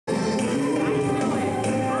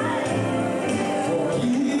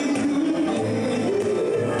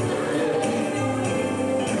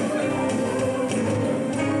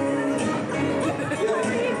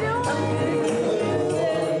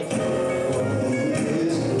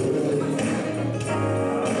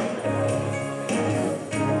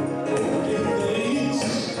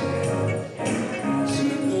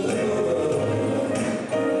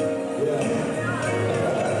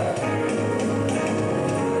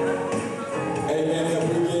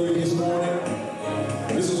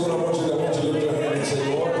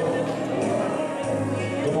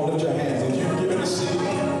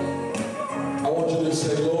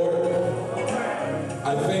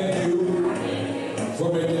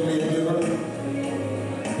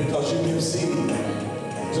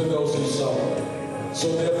to those who suffer.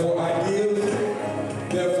 So therefore I give,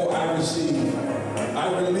 therefore I receive.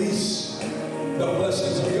 I release the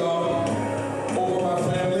blessings of God over my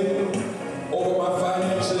family, over my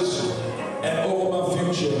finances, and over my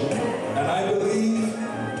future. And I believe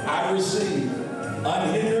I receive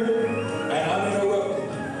unhindered and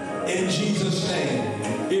uninterrupted in Jesus' name.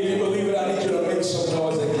 If you believe it, I need you to make some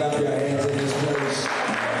noise and clap your hands in this place.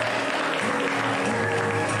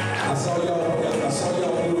 I saw y'all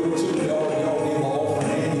do it too. Y'all gave an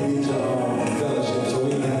offering and you need your fellowship, so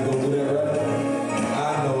we can go through that, right? I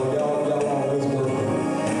know y'all always working.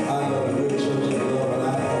 I know the good church of the Lord, but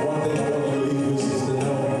one thing I want you to leave with is to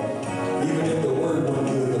know, even if the word wasn't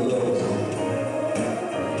good, the love is good.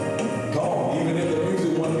 Come on, even if the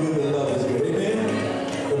music wasn't good, the love is good. Amen?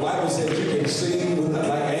 The Bible says you can sing with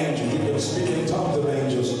like angels, you can speak in tongues of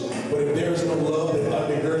angels, but if there's no love that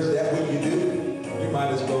undergirds that what you do, you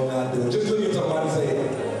might as well not do it. Just look at somebody and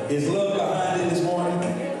say, is love behind it this morning?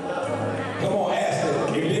 Come on, ask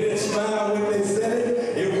them. If they didn't smile when they said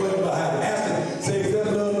it, it wasn't behind it. Ask them, say, is there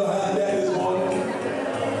love behind that this morning?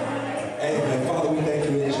 Amen. Father, we thank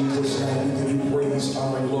you in Jesus' name. We give you praise,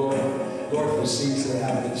 honor, and glory. Lord, for seeds that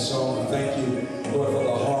have been sown. Thank you, Lord, for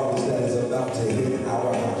the harvest that is about to hit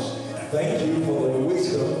our house. Thank you for the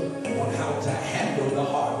wisdom on how to handle the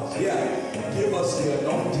harvest. Yeah, give us the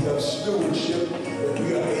anointing of stewardship that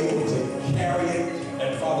we are able to carry it.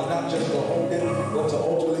 And Father, not just to hold it, but to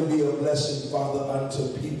ultimately be a blessing, Father,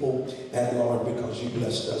 unto people and Lord, because you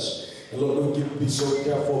blessed us. And Lord, we be so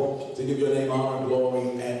careful to give your name honor,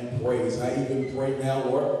 glory, and praise. I even pray now,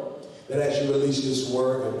 Lord, that as you release this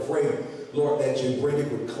word, and pray, Lord, that you bring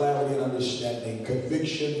it with clarity and understanding,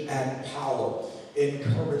 conviction and power,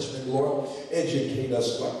 encouragement, Lord. Educate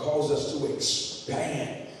us, Lord. Cause us to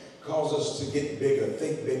expand. Cause us to get bigger,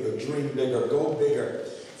 think bigger, dream bigger, go bigger.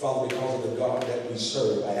 Father, because of the God that we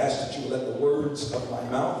serve, I ask that you let the words of my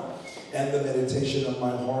mouth and the meditation of my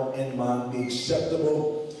heart and mind be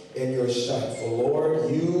acceptable in your sight. For Lord,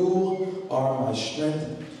 you are my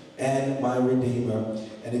strength and my redeemer.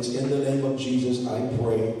 And it's in the name of Jesus I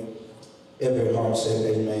pray. Every heart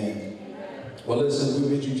said amen. Well, listen, we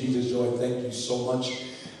bid you Jesus joy. Thank you so much.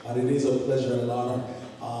 It is a pleasure and an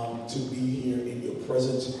honor to be here in your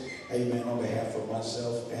presence. Amen. On behalf of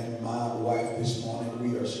myself and my wife this morning,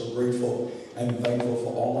 we are so grateful and thankful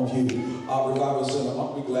for all of you. Revival Center,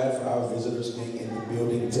 aren't we glad for our visitors being in the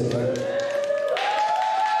building today?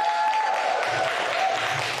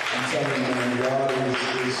 I'm telling you, man, God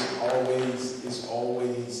is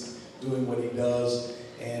always doing what he does.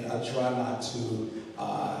 And I try not to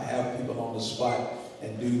have people on the spot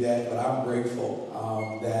and do that, but I'm grateful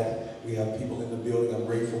that we have people in the building. I'm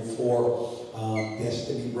grateful for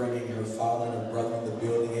Destiny bringing her father and her brother in the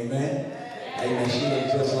building. Amen. Amen. She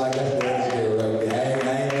looks just like that daddy's girl right there.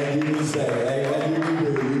 Amen. You can say, amen. You can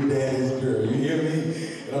do it. You daddy's girl. You hear me?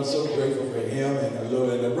 And I'm so grateful for him and her little,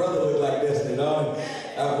 and the brother looked like Destiny.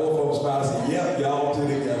 Both of them smiled and said, yep, y'all two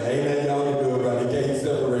together. Amen. Y'all can do it right. You can't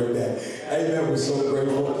separate that. Amen. We're so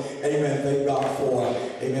grateful. Amen. Thank God for,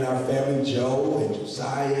 amen, our family, Joe and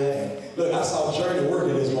Josiah. And look, I saw Journey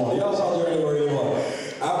working this morning. Y'all saw Journey working this morning.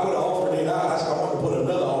 I put an offering in. I want to put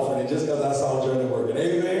another offering in just because I saw Journey working.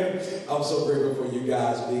 Amen. I'm so grateful for you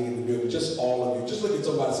guys being in the building. Just all of you. Just look at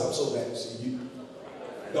somebody and say, I'm so glad to see you.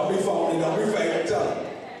 Don't be phony. Don't be fake. Tell them,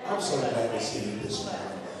 I'm so glad to see you this morning.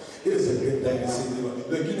 It is a good thing to see you.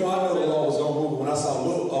 Look, you know, I know the Lord was going to move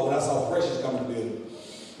when I saw Precious come in the building.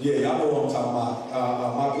 Yeah, y'all know what I'm talking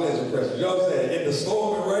about. My pleasure, Precious. You know what I'm saying? In the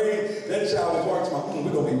storm and rain, that child was walking to my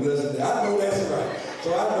we're going to be blessed today. I know that's right.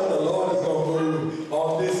 So I know the Lord is going to move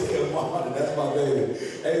on this hill. That's my baby.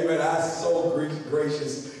 Amen. I'm so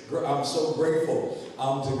gracious. I'm so grateful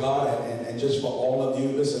to God and just for all of you.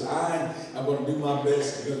 Listen, I'm going to do my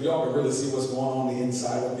best because y'all can really see what's going on the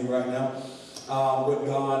inside of me right now. What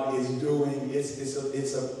God is doing, it's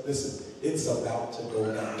about to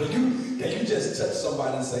go down. Can you just touch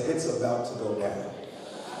somebody and say, it's about to go down?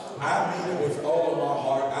 I mean it with all of my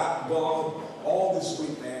heart. God, all this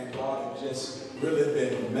week, man, God has just really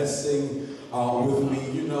been messing with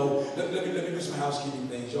me. You know, let me do some housekeeping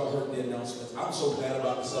things. Y'all heard the announcements. I'm so glad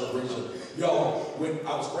about the celebration. Y'all, when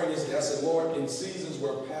I was praying yesterday, I said, Lord, in seasons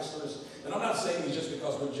where pastors, and I'm not saying it's just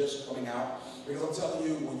because we're just coming out, because I'm telling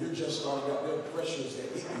you, when you're just starting out, there are pressures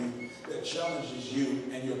that hit you, that challenges you,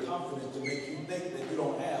 and your confidence to make you think that you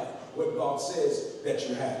don't have what God says that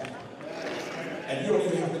you have. And you don't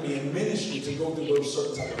even have to be in ministry to go through those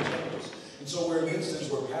certain type of challenges. And so we're in an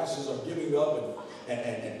instance where pastors are giving up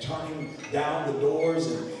and turning down the doors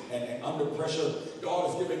and under pressure. God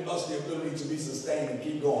is giving us the ability to be sustained and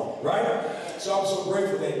keep going, right? So I'm so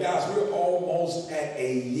grateful that, guys, we're almost at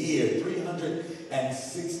a year,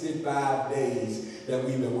 365 days that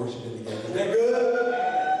we've been worshiping together. Is that good? Is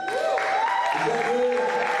that good?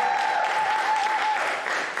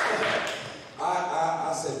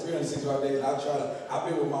 I said 365 days. I've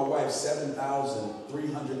been with my wife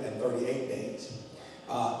 7,338 days.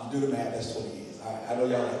 You do the math, that's 20 years. All right, I know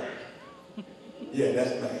y'all know. Yeah,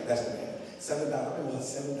 that's the math. That's the math. 7,000. I've been with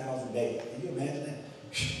 7,000 days. Can you imagine that?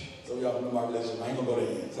 Some of y'all know my relationship. I ain't gonna go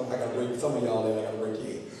there yet. Some of y'all there, I gotta break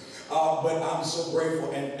in. But I'm so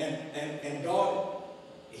grateful. And God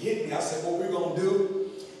hit me. I said, what we're gonna do,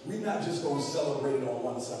 we're not just gonna celebrate it on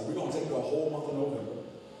one Sunday. We're gonna take the whole month of November.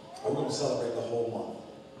 And we're gonna celebrate the whole month.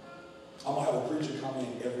 I'm gonna have a preacher come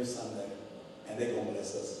in every Sunday, and they're gonna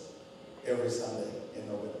bless us every Sunday in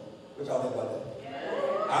November. What y'all think about that?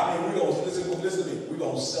 I mean, we're gonna listen to me. We're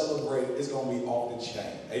gonna celebrate. It's gonna be off the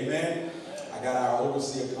chain. Amen. I got our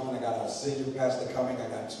overseer coming. I got our senior pastor coming. I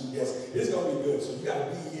got 2 guests. It's gonna be good. So you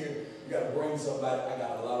gotta be here. You gotta bring somebody. I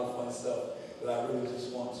got a lot of fun stuff that I really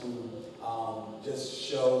just want to just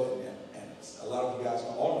show, and a lot of you guys,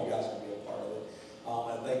 all of you guys, can be a part of it. I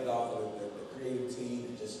thank God for the creative team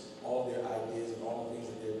and just all their ideas and all the things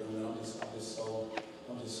that they're doing. I'm just so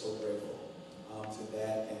grateful to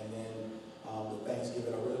that. And then the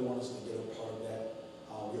Thanksgiving, I really want us to get a part of that.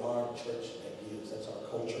 We are a church that gives. That's our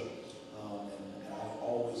culture. And I've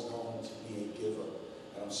always known to be a giver.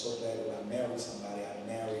 And I'm so glad that when I married somebody, I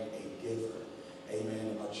married a giver. Amen.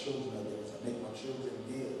 And my children are givers. I make my children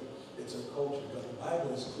give. It's a culture. But the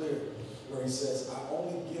Bible is clear where he says, I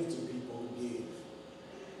only give to people who give.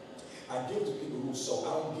 I give to people who sow.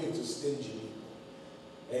 I don't give to stingy people.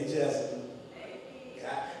 Hey, Jessica. I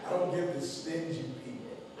don't give to stingy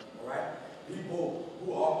people. All right? People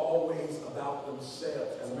who are always about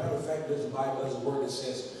themselves. As a matter of fact, there's a Bible, there's a word that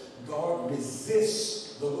says, God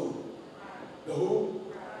resists the who? The who?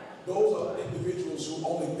 Those are individuals who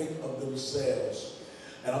only think of themselves.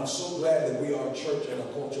 And I'm so glad that we are a church and a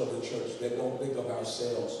culture of the church that don't think of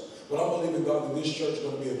ourselves. But I believe in God that this church is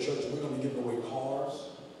going to be a church and we're going to be giving away cars.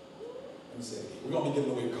 Let me say it again. We're going to be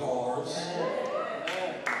giving away cars.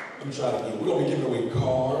 Let me try it again. We're going to be giving away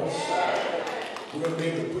cars. We're going to be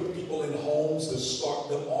able to put people in homes to start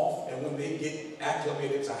them off, and when they get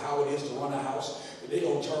acclimated to how it is to run a house, they're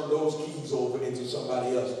going to turn those keys over into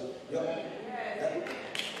somebody else. Yep.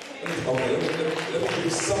 Okay, let me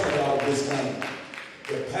give some of y'all this name.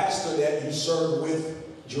 The pastor that you serve with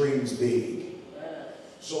dreams big.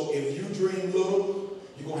 So if you dream little,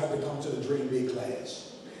 you're going to have to come to the Dream Big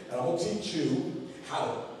class. And I'm going to teach you how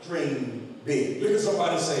to dream big. Look at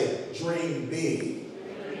somebody say, dream big.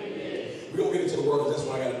 We're going to get into the word because that's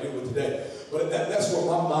what I got to deal with today. But that's what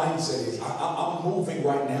my mindset is. I'm moving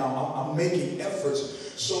right now. I'm making efforts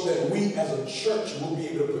so that we as a church will be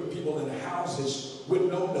able to put people in houses with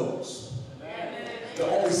no notes. The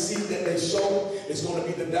only seed that they sow is going to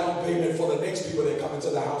be the down payment for the next people that come into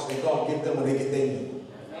the house that God give them when they get their new.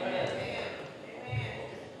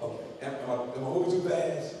 Okay. Am I moving too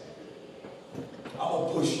fast? I'm going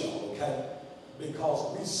to push y'all, okay? Because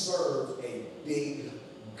we serve a big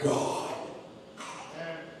God.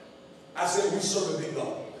 I said we serve a big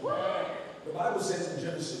God. The Bible says in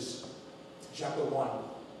Genesis chapter 1,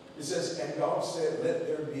 it says, and God said, let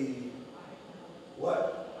there be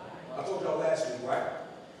what? I told y'all last week, right?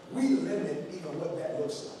 We limit even what that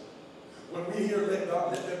looks like. When we hear let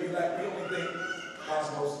God, let there be light, we only think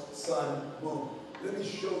cosmos, sun, moon. Let me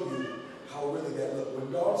show you how really that looked.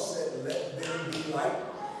 When God said, let there be light,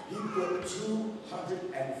 he put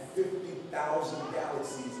 250,000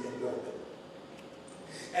 galaxies in orbit.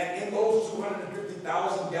 And in those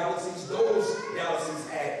 250,000 galaxies, those galaxies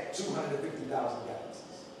had 250,000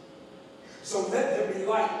 galaxies. So let there be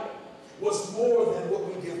light was more than what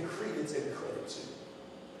we give credence and credit to.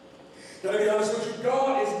 Can I be honest with you?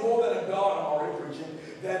 God is more than a God, I'm already preaching,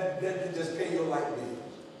 than just pay your light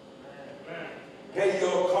bills. Pay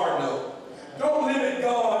your car note. Don't limit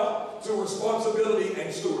God to responsibility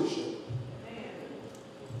and stewardship.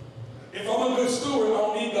 If I'm a good steward, I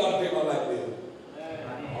don't need God to pay my light bill.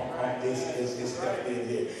 It's definitely in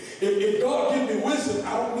here. If God gives me wisdom,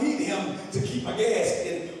 I don't need him to keep my gas.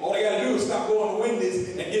 And all I got to do is stop going to Wendy's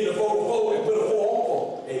and get the 4 and put a 4 on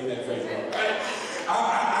 4. Amen. Praise God. Right?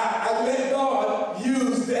 I let God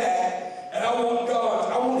use that, and I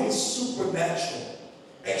want his supernatural,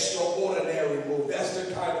 extraordinary move. That's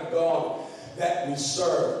the kind of God that we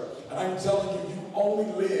serve. And I'm telling you, you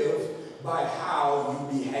only live by how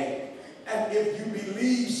you behave. And if you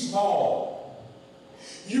believe small,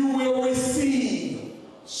 you will receive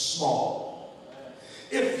small.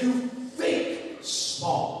 If you think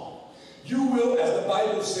will, as the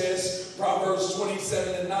Bible says, Proverbs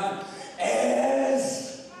 27:9,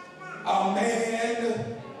 as a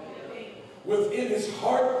man within his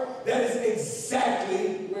heart, that is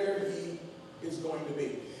exactly where he is going to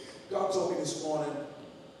be. God told me this morning,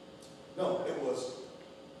 no, it was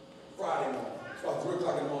Friday morning, it's about 3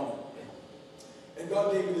 o'clock in the morning. And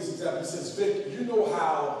God gave me this example. He says, Vic, you know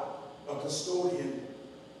how a custodian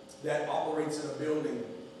that operates in a building,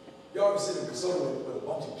 you always see the custodian with a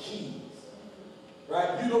bunch of keys,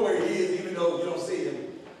 right? You know where he is, even though you don't see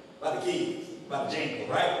him by the keys, by the jingle,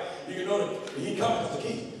 right? You know that he comes with the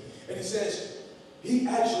key. And he says, he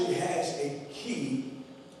actually has a key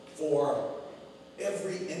for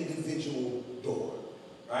every individual door,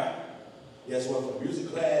 right? He has one for the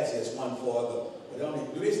music class, he has one for the,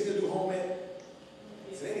 do they still do home ec?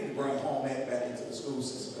 So they need to bring home ec back into the school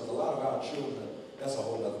system, because a lot of our children, that's a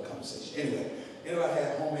whole other conversation. Anyway, anybody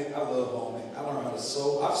had home ec? I love home ec. I learned how to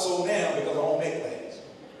sew. I sew now because of home ec class.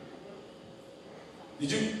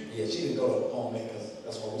 Did you? Yeah, she didn't go to home ec because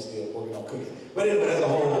that's why we're still working on cooking. But anyway, that's a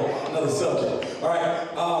whole another subject. All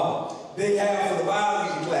right. They have for the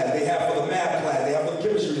biology class, they have for the math class, they have for the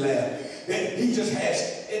chemistry lab. He just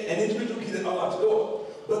has an individual key that unlocks the door.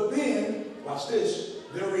 But then, watch this,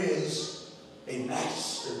 there is a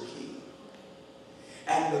master key.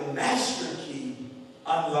 And the master key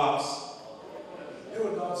unlocks. You know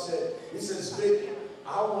what God said? He says, Vic,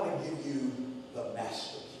 I want to give you the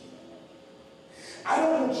master key. I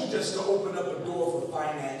don't want you just to open up a door for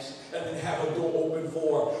finance and then have a door open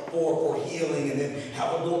for healing and then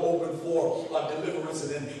have a door open for deliverance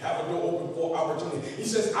and then have a door open for opportunity. He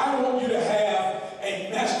says, I want you to have a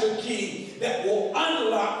master key that will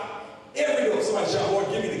unlock every door. Somebody shout, Lord,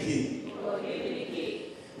 give me the key. Lord, give me the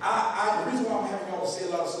key. The reason why I'm having y'all say a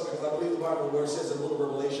lot of stuff because I believe the Bible where it says in the book of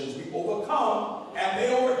Revelations, we overcome and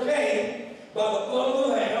they overcame by the blood of the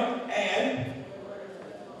Lamb and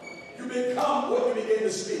you become what you begin to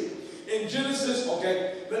speak. In Genesis,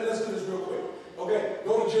 okay, let's do this real quick. Okay,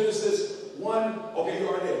 go to Genesis 1, okay, you're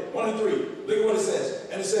already there. 1 and 3. Look at what it says.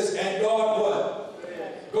 And it says, and God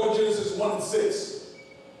what? Go to Genesis 1 and 6.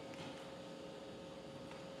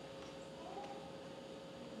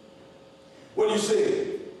 What do you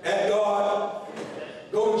see? And God,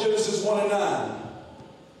 go to Genesis 1 and 9.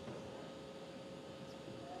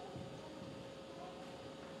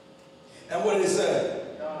 And what did it say?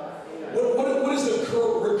 What is the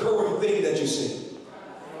recurring thing that you see?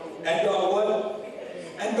 And God what?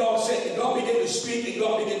 And God said, and God began to speak, and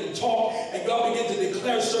God began to talk, and God began to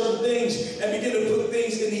declare certain things, and begin to put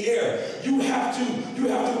things in the air. You have to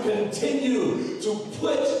continue to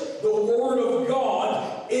put the word of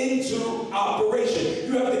God into operation.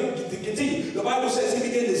 You have to continue. The Bible says he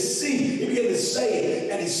began to see, he began to say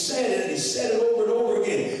it, and he said it, and he said it over and over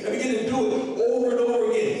again, and began to do it over and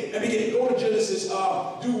over again, and began to go to Genesis,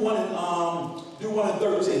 do 1 and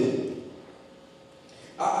 13.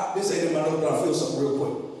 This ain't in my notes, but I feel something real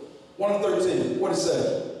quick. 1 and 13. What it say?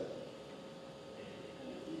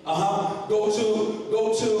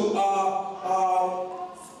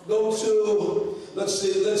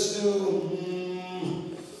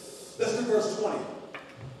 Let's do verse 20.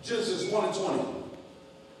 Genesis 1 and 20.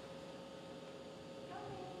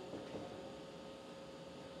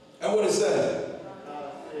 And what it say?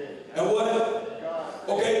 And what?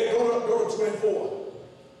 Okay, go to 24.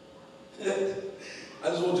 I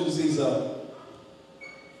just want you to see something.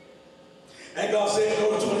 And God said,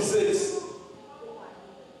 go to 26.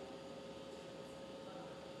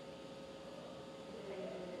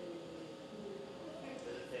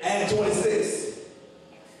 And 26.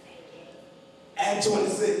 And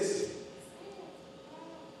 26.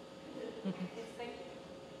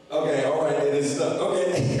 Okay, all right, it is stuck.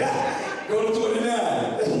 Okay. Go to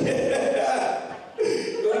 29. Go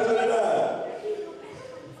to 29.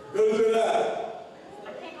 Go to 29.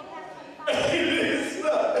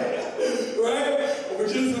 Right? But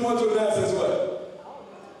Genesis 1 to 9 says what?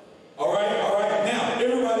 All right. Now,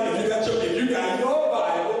 everybody, if you got your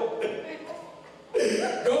Bible,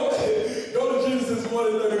 go to Genesis 1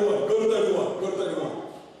 and 31. Go to 31. Go to 31.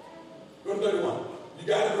 Go to 31. You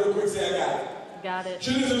got it real quick. Say I got it. Got it.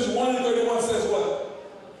 Genesis 1 and 31 says what?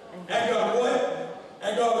 And God what?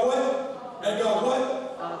 And God what? And God what?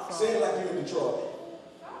 Awesome. Say it like you're in Detroit.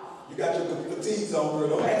 You got your fatigues on, girl.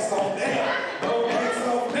 Don't act on that. Don't act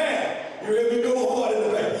on that. You hear me? Go hard in the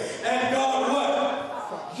back. And God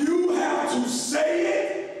what? You have to say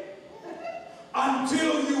it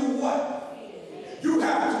until you what? You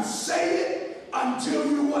have to say it until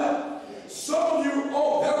you what? Some of you,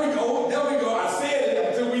 there we go. I said it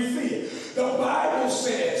until we see it. The Bible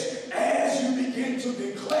says, as you begin to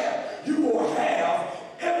declare, you will have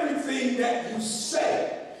everything that that you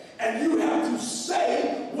say. And you have to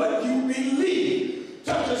say what you believe.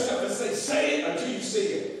 Touch yourself and say it until you see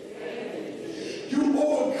it. You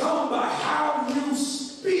overcome by how you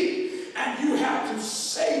speak. And you have to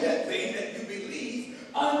say that thing that you believe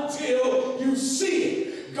until you see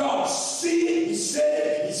it. God see it. He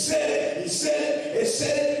said it. He said it. He said it. He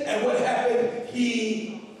said it. And what happened?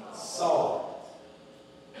 He saw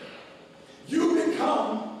it. You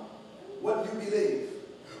become what you believe.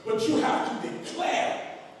 But you have to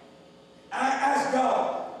declare. And I asked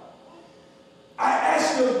God. I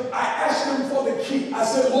asked him for the key. I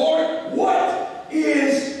said, Lord, what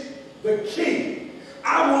is the key?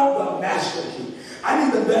 I want the master key. I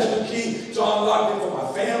need the master key to unlock it for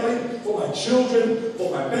my family, for my children,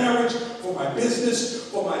 for my marriage, for my business,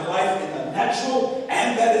 for my life in the natural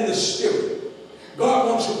and that in the spirit. God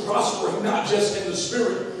wants you prospering, not just in the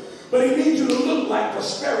spirit, but he needs you to look like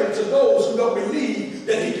prosperity to those who don't believe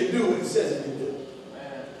that he can do what he says he can do.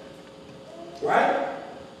 Right?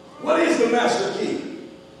 What is the master key?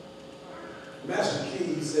 The master key,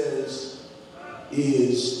 he says,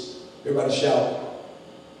 is, everybody shout,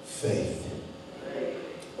 faith.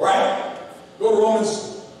 Right? Go to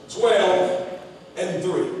Romans 12 and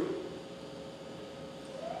 3.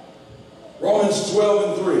 Romans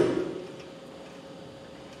 12 and 3.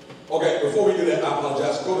 Okay, before we do that, I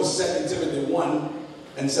apologize. Go to 2 Timothy 1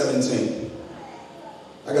 and 17.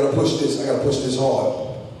 I gotta push this hard.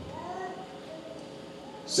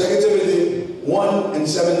 2 Timothy 1 and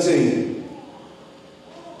 17.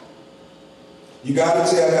 You got it?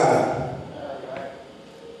 Say I got it.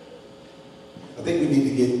 I think we need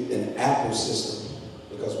to get an Apple system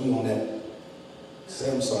because we on that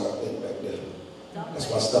Samsung thing back there. That's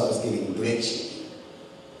why stuff is getting glitchy.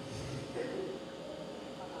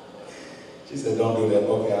 She said, don't do that.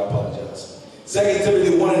 Okay, I apologize. 2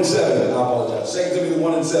 Timothy 1 and 7. I apologize. 2 Timothy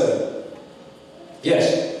 1 and 7.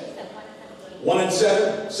 Yes. 1 and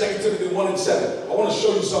 7. 2 Timothy 1 and 7. I want to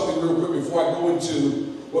show you something real quick before I go into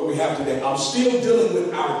what we have today. I'm still dealing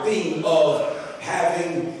with our theme of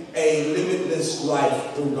having a limitless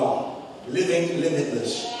life through God. Living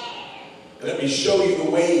limitless. Let me show you the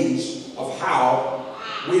ways of how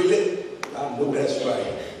we live. I know that's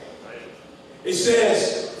right. It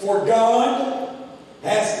says, for God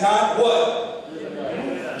has not what?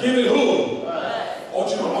 Given who? I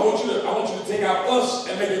want you to take out us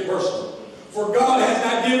and make it personal. For God has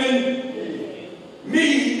not given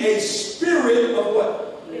me a spirit of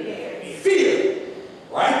what? Fear.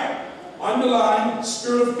 Right? Underline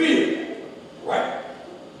spirit of fear. Right?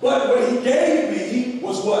 But what he gave me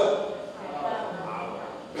was what?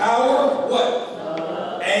 Power.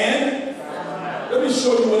 What? And let me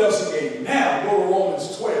show you what else he gave me. Now go to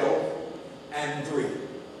Romans 12 and 3.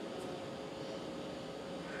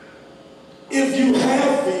 If you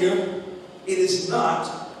have fear, it is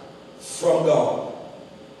not from God.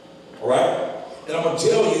 All right? And I'm going to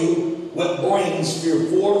tell you what brings fear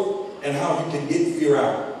forth and how you can get fear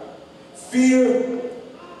out. Fear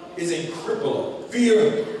is a crippler.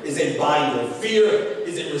 Fear is a binder. Fear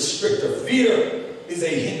is a restrictor. Fear is a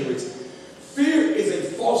hindrance. Fear is a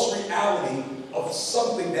false reality of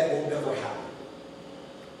something that will never happen.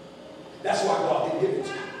 That's why God didn't give it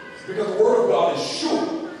to you. Because the word of God is sure.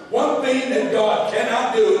 One thing that God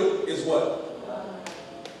cannot do is what?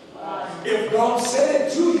 If God said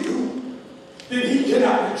it to you, then he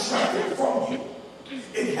cannot retract it from you.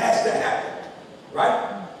 It has to happen.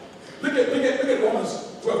 Right? Look at Romans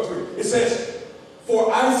 12:3. It says,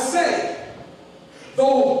 for I say,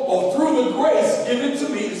 though or through the grace given to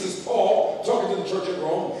me, this is Paul talking to the church at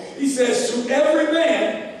Rome, he says, to every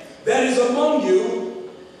man that is among you,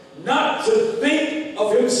 not to think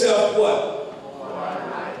of himself what?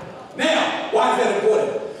 Now, why is that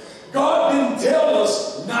important? God didn't tell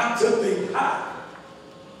us not to think high.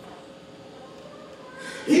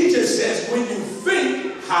 He just says when you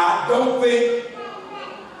think high, don't think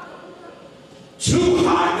too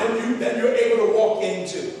high that you're able to walk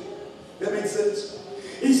into. That makes sense?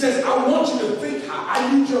 He says, I want you to think high.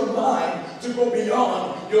 I need your mind to go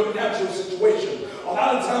beyond your natural situation. A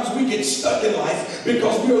lot of times we get stuck in life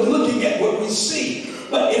because we are looking at what we see.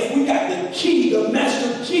 But if we got the key, the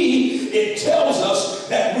master key, it tells us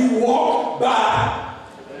that we walk by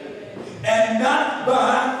and not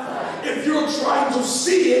by. If you're trying to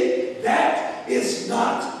see it, that is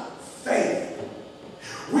not faith.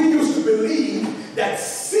 We used to believe that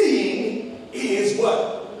seeing is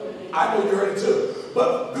what? I know you heard it too.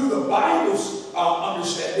 But through the Bible's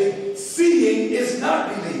understanding, seeing is not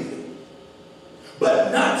believing.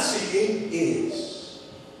 But not seeing is.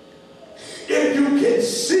 If you can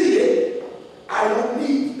see it, I don't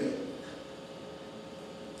need faith.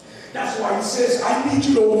 That's why He says, I need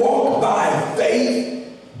you to walk by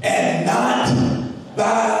faith and not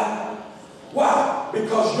by, why?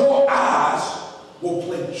 Because your eyes will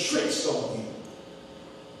play tricks on you.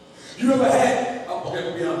 You ever had, okay,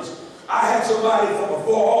 to be honest, I had somebody from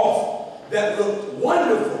afar off that looked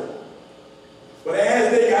wonderful, but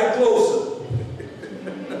as they got closer,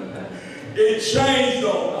 it changed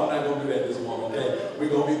on. I'm not going to do that this morning, okay? We're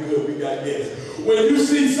going to be good. We got this. When you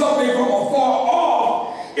see something from afar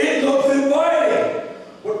off, it looks inviting.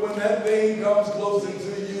 But when that thing comes closer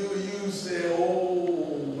to you, you say,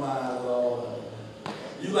 oh, my Lord.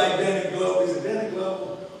 You like Danny Glover? Is it Danny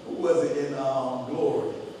Glover? Who was it in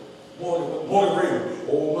Glory? Morgan Freeman.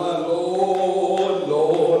 Oh, my Lord,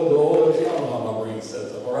 Lord, Lord. I don't know how my brain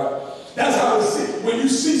says up, all right? That's how it is. When you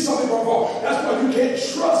see something from afar, that's why you can't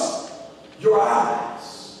trust your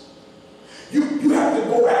eyes. You have to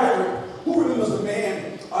go after it. Who remembers the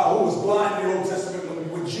man who was blind in the Old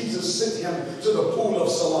Testament when Jesus sent him to the pool of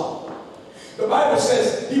Siloam? The Bible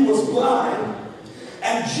says he was blind,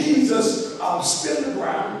 and Jesus spit the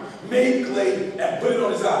ground, made clay, and put it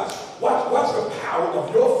on his eyes. Watch the power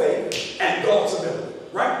of your faith and God's ability,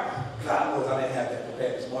 right? God knows I didn't have that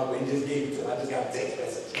prepared this morning, but he just gave it to me. I just got a text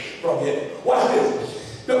message from him. Watch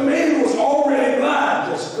this. The man was already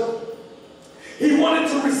blind, Jessica. He wanted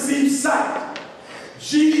to receive sight.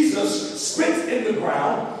 Jesus spits in the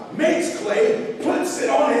ground, makes clay, puts it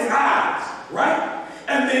on his eyes, right?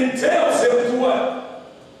 And then tells him to what?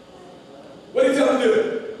 What did he tell him to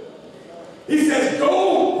do? He says,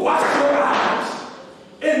 go wash your eyes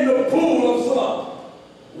in the pool of Siloam.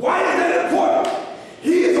 Why is that important?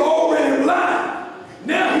 He is already blind.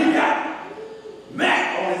 Now he got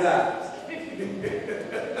mat on his eyes.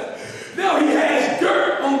 Now he has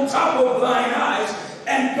dirt on top of blind eyes,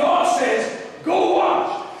 and God says, go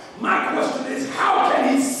wash. My question is, how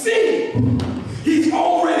can he see? He's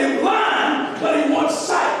already blind, but he wants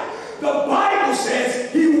sight. The Bible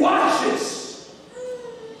says he washes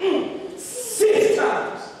 6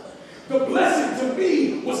 times. The blessing to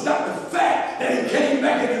me was not the fact that he came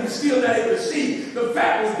back and he was still not able to see. The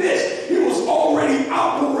fact was this: he was already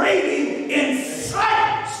operating in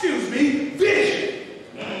sight, vision.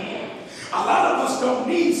 A lot of us don't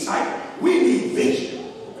need sight, we need vision.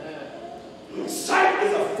 Sight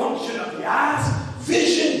is a function of the eyes,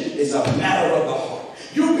 vision is a matter of the heart.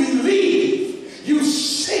 You believe, you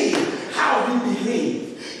see how you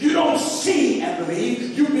believe. You don't see and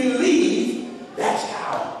believe, you believe, that's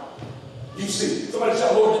how you see. Somebody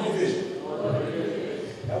shout, Lord, give me vision.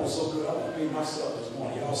 That was so good. I'm going to pay myself this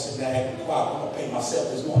morning. Y'all sit there acting quiet. I'm going to pay myself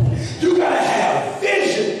this morning. You got to have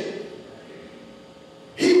vision.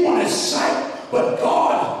 He wanted sight, but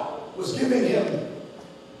God was giving him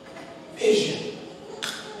vision.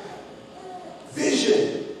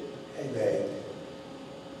 Vision. Hey, babe,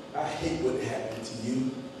 I hate what happened to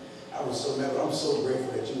you. I was so mad, but I'm so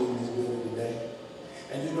grateful that you were in this building today.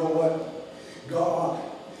 And you know what? God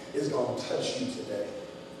is going to touch you today.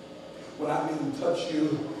 When I mean touch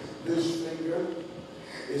you, this finger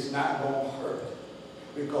is not going to hurt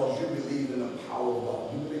because you believe in the power of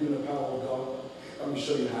God. You believe in the power of God? Let me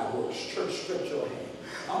show you how it works. Church, stretch your hand.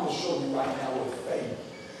 I'm going to show you right now what faith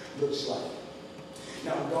looks like.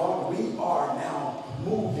 Now, God, we are now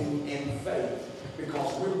moving in faith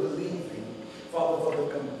because we're believing, Father, for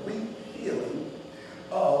the complete healing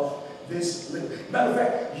of this living. Matter of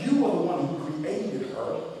fact, you are the one who created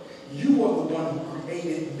her. You are the one who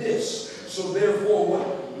created this. So therefore,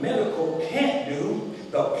 what medical can't do,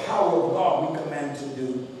 the power of God we command to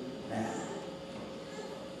do now.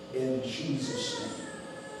 In Jesus' name.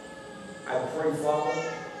 I pray, Father,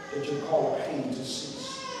 that you call pain to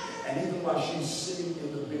cease. And even while she's sitting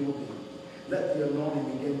in the building, let the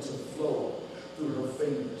anointing begin to flow through her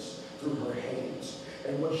fingers, through her hands.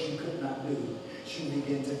 And what she could not do, she will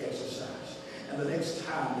begin to exercise. And the next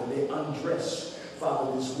time that they undress,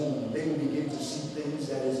 Father, this woman, they will begin to see things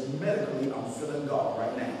that is medically, I'm feeling God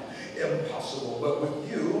right now, impossible. But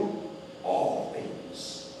with you, all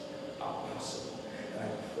things are possible. And I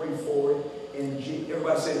pray for it in Jesus.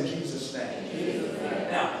 Everybody say in Jesus' name. Jesus'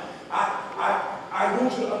 name. Now, I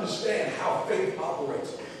want you to understand how faith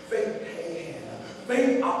operates.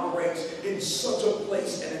 Faith operates in such a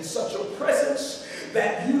place and in such a presence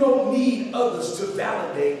that you don't need others to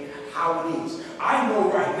validate how it is. I know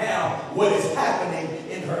right now what is happening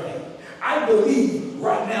in her hand. I believe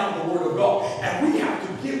right now the word of God. And we have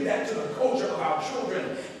to give that to the culture of our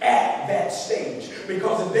children at that stage.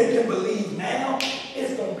 Because if they can believe now,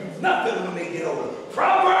 it's going to be nothing when they get older.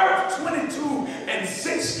 Proverbs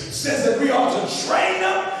 22:6 says that we ought to train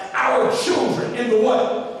up our children in the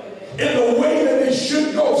what? In the way that they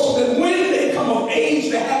should go, so that when they come come of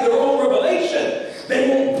age to have their own revelation, they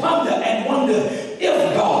won't ponder and wonder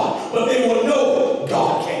if God, but they will know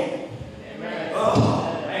God can. Amen.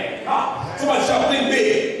 Oh, man. God. Somebody shout, think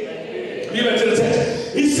big. Give it to the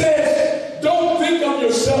text. He says, don't think of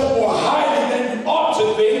yourself more highly than you ought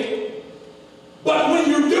to think. But when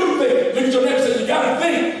you do think, look at your neighbor and say, you got to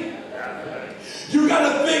think. You got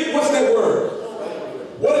to think, what's that word?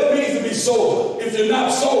 What it means to be sober. If you're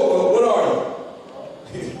not sober, what are you?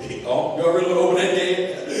 Oh, you already look over that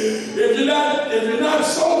game. If you're not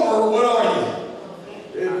sober, what are you?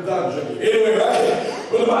 Anyway, right?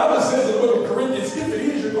 But the Bible says in the book of Corinthians, if it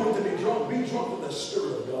is you're going to be drunk with the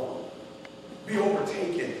Spirit of God. Be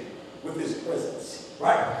overtaken with His presence.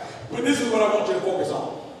 Right? But this is what I want you to focus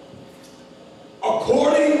on.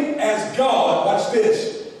 According as God, watch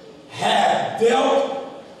this, hath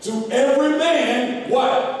dealt to every man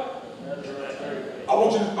what? I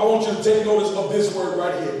want you to take notice of this word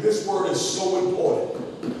right here. This word is so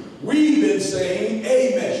important. We've been saying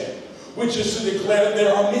a measure, which is to declare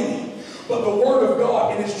there are many. But the word of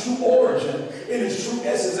God, in its true origin, in its true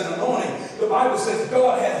essence and anointing, the Bible says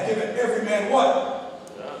God has given every man what?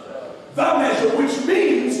 The measure, which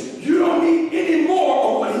means you don't need any more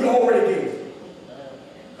of what He already gave you.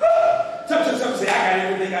 Touch yourself and say, I got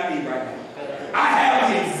everything I need right now. I have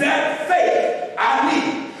the exact faith I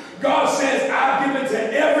need. God says, I've given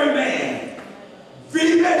to every man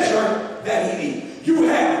the measure that he needs. You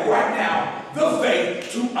have right now the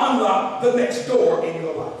faith to unlock the next door in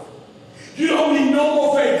your life. You don't need no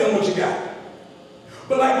more faith than what you got.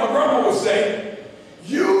 But like my grandma would say,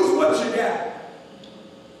 use what you got.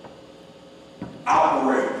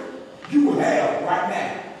 Operate. You have right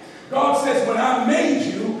now. God says, when I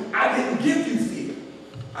made you, I didn't give you fear.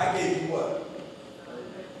 I gave you what?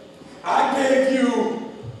 I gave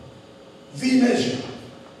you the measure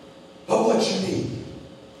of what you need.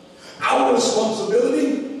 Our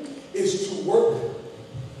responsibility is to work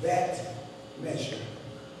that measure.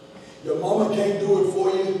 Your mama can't do it for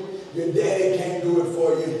you. Your daddy can't do it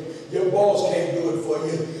for you. Your boss can't do it for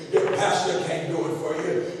you. Your pastor can't do it for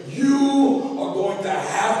you. You are going to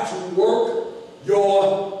have to work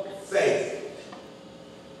your faith.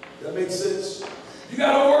 That makes sense? You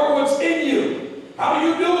got to work what's in you. How do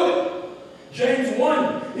you do it? James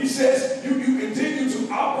 1, he says, you continue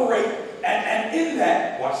to operate, and in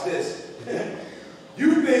that, watch this.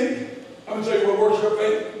 You think, I'm going to tell you what works your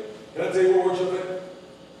faith. Can I tell you what works your faith?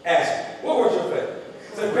 Ask me, what works your faith?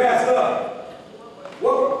 Say, Pastor,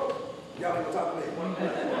 what? Y'all ain't going to talk to me. I'm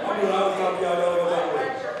going to talk to y'all ain't going to talk to me.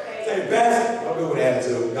 Say, Pastor, don't do with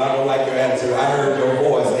attitude. God don't like your attitude. I heard your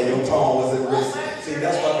voice and your tone wasn't risk. See,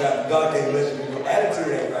 that's why God can't bless you. Your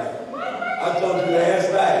attitude ain't right. I told you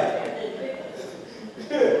last night.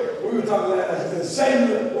 We were talking last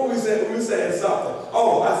night. What we said? We said something.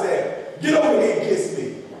 Oh, I said, get over here and kiss me.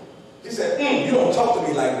 She said, you don't talk to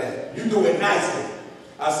me like that. You do it nicely.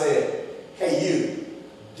 I said, hey, you,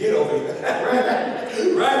 get over here.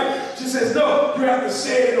 Right? She says, no, you have to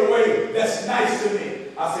say it in a way that's nice to me.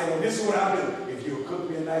 I said, well, this is what I do. If you cook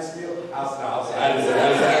me a nice meal, I'll say, I didn't say that.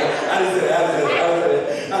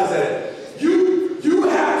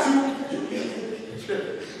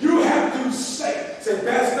 You have to say,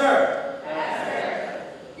 Pastor,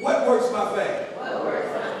 what works my faith? What works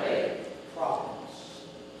my faith? Problems.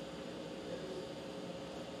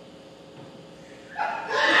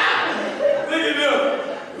 Look at this.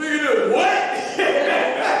 What?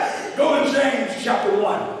 Go to James chapter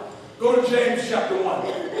 1. Go to James chapter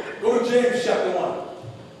 1. Go to James chapter 1.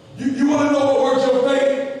 You want to know what works your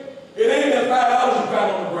faith? It ain't that $5 you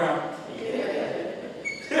found on the ground.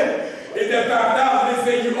 It's that $5,000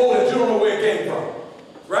 they say you owe that you don't know where it came from.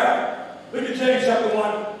 Right? Look at James chapter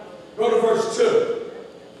 1. Go to verse 2.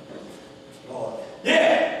 Lord.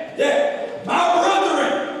 Yeah. My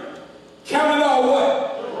brethren, count it all what?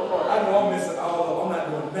 I know I'm missing all of them. I'm not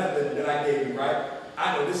doing nothing that I gave you, right?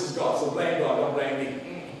 I know this is God, so blame God, don't blame me.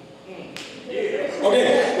 Yeah.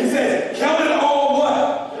 Okay, he says, count it all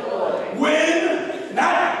what? When,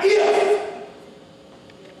 not if,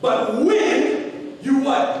 but when you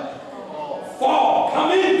what? Fall,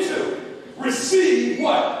 come into, receive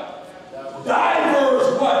what?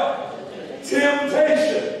 Divers what?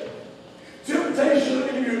 Temptation. Temptation,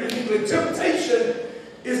 let me give you an English. Temptation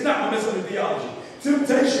is not, I'm messing with theology.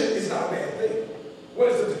 Temptation is not a bad thing. What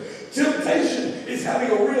is it? Temptation is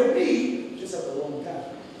having a real need just at the wrong time.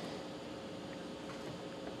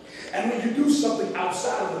 And when you do something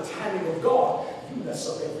outside of the timing of God, you mess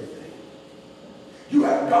up everything.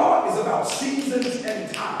 God is about seasons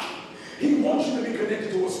and time. He wants you to be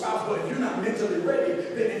connected to a spouse, but if you're not mentally ready,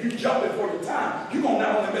 then if you jump before your time, you're going to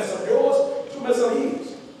not only mess up yours, you're going to mess up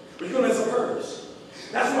his. But you're going to mess up hers.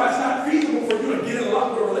 That's why it's not feasible for you to get in a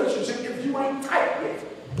long relationship if you ain't tight yet.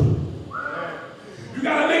 You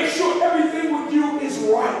got to make sure everything with you is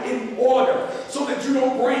right, in order, so that you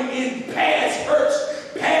don't bring in past hurts,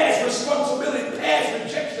 past responsibility, past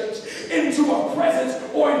rejections into a presence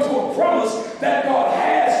or into a promise that God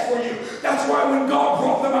has for you. That's why when God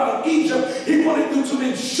brought them out of Egypt, he wanted them to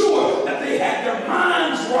ensure that they had their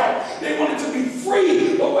minds right. They wanted to be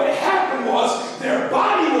free, but what happened was their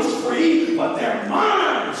body was free, but their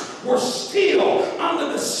minds were still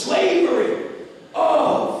under the slavery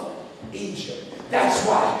of Egypt. That's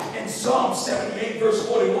why in Psalm 78 verse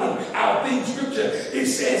 41, our theme scripture, it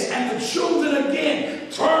says, and the children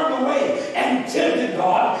again turned away and tempted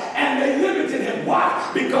God, and they limited him.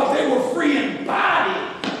 Why? Because they were free in body,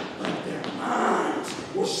 but their minds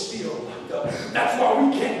were still locked up. That's why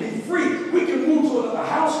we can't be free. We can move to another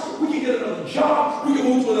house, we can get another job, we can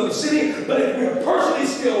move to another city, but if we're personally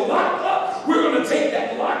still locked up, we're going to take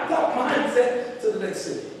that locked up mindset to the next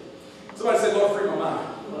city. Somebody say, Lord, free my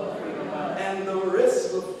mind. And the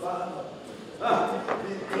rest will follow.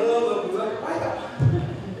 Because of the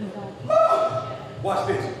watch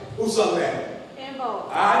this. Who sung that? Ambo.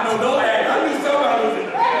 I know, no act. I knew somebody was in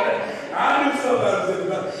the back. I knew somebody was in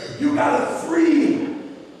the back. You got to free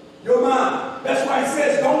your mind. That's why he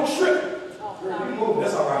says, don't trip.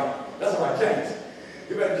 That's all right. That's all right. James.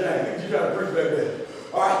 Get back to James. You got to preach back there.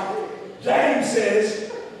 All right. James says,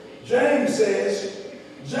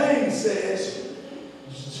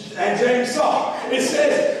 and James saw. It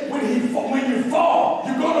says, when you fall,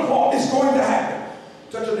 you're going to fall. It's going to happen.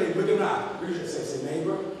 Touch your neighbor. Look at him now. Say,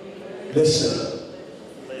 neighbor, listen.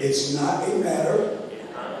 It's not a matter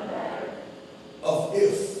of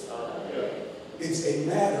if. It's a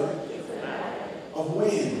matter of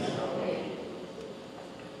when.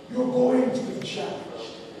 You're going to be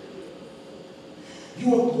challenged. You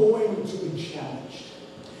are going to be challenged.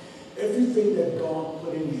 Everything that God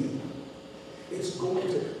put in you,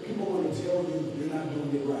 people are going to tell you you're not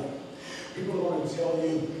doing it right. People are going to tell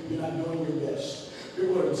you you're not doing your best.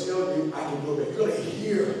 People are going to tell you I can do it. You're going to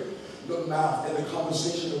hear the mouth and the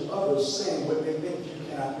conversation of others saying what they think you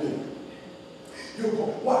cannot do.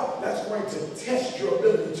 Why? That's going to test your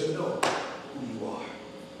ability to know who you are.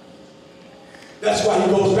 That's why he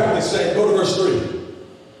goes back and says, go to verse 3.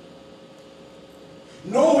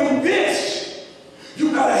 Knowing this,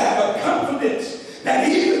 you got to have a confidence that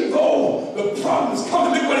even though the problem is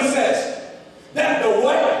coming, look what it says. That the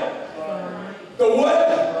what? The what?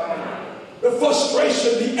 The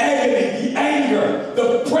frustration, the agony, the anger,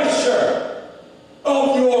 the pressure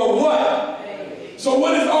of your what? So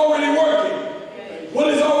what is already working? What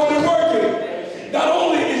is already working? Not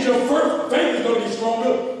only is your faith is going to be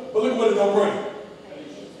stronger, but look what it's going to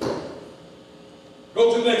bring. Go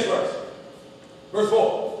to the next verse. Verse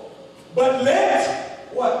 4. But let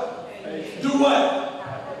what? Do what?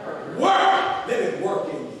 Work. Let it work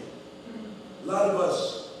in you. A lot of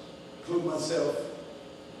us, including myself,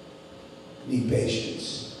 need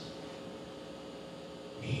patience.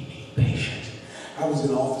 Need patience. I was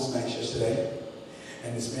in Office Max yesterday,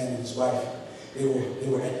 and this man and his wife, they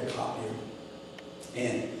were at the copier,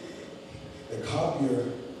 and the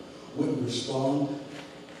copier wouldn't respond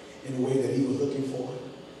in the way that he was looking for.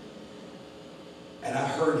 And I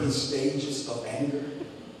heard his stages of anger.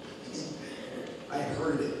 I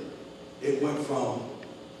heard it. It went from,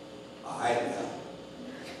 all right now.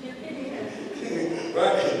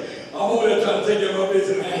 Right? I'm over there trying to take care of my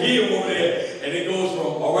business, and I hear him over there, and it goes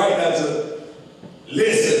from, all right now to,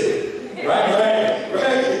 listen. Right?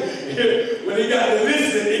 When he got to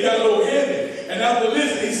listen, it got a little heavy. And after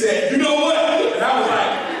listen, he said, you know what? And I was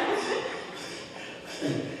like,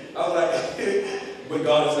 but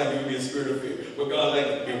God is not giving me a spirit of fear. But God is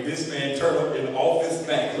like, if this man turned up in the Office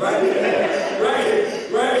Max, right?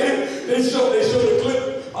 They showed a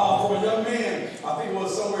clip from a young man, I think it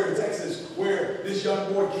was somewhere in Texas, where this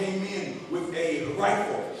young boy came in with a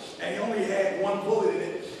rifle. And he only had one bullet in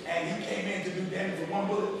it. And he came in to do damage with one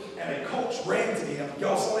bullet. And the coach ran to him.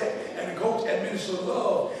 Y'all saw that? And the coach administered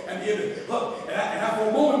love and gave him a hug. And I for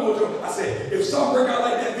a moment, I said, if something break out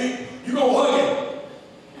like that, Vic, you gonna hug him.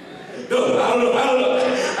 No, I don't know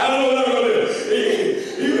what I'm going to do.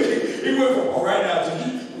 He went from, all right now, to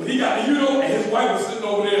when he got the and his wife was sitting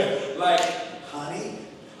over there like, honey,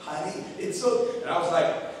 it's so, and I was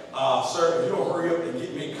like, sir, if you don't hurry up and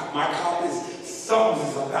get me my copies, something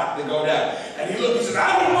is about to go down. And he looked, he said,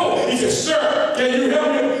 I don't know. He said, sir, can you help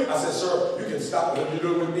me? I said, sir, you can stop what you're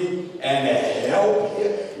doing with me and help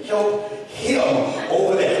him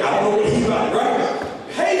over there. I don't know what he's like, right?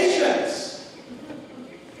 Patience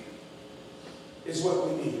is what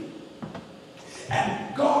we need.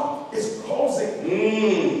 And God is causing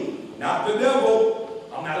Not the devil.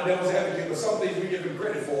 I'm not a devil's advocate, but some things we give him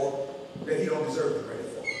credit for that he don't deserve the credit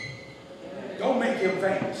for. Don't make him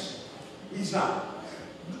famous. He's not.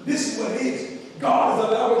 This is what it is. God is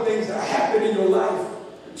allowing things to happen in your life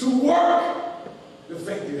to work the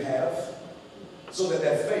faith you have, so that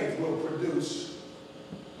that faith will produce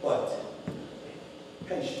what?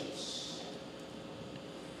 Patience.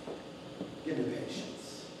 Give me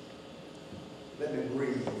patience. Let me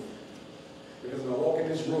breathe. Because when I walk in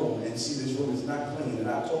this room and see this room is not clean, and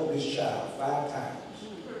I told this child 5 times,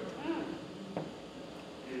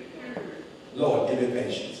 Lord, give me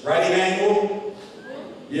patience. Right, Emmanuel?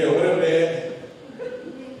 Yeah, whatever that.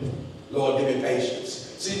 Lord, give me patience.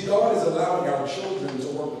 See, God is allowing our children to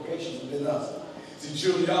work with patience within us. See,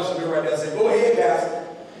 children, y'all should be right there and say, go ahead, Pastor.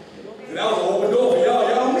 And that was an open door for y'all.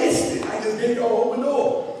 Y'all missed it. I just gave y'all an open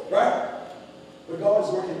door, right? But God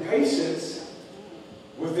is working patience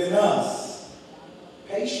within us.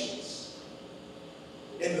 Patience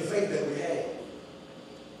in the faith that we have.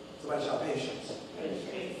 Somebody shout patience.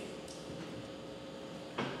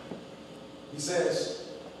 He says,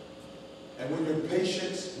 and when your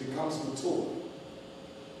patience becomes mature,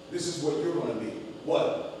 this is what you're going to be.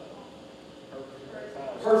 What?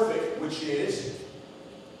 Perfect, which is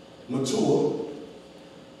mature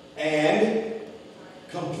and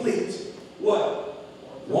complete. What?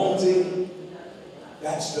 Wanting.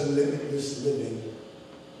 That's the limitless living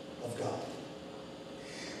of God.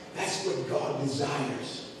 That's what God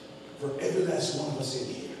desires for every last one of us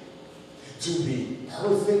in here. To be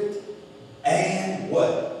perfect and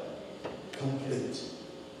what? Complete.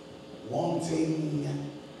 Wanting.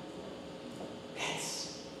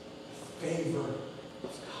 That's the favor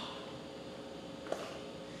of God.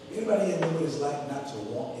 Anybody know what it's like not to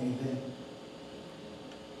want anything?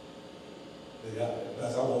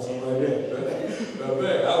 That's I want something right there.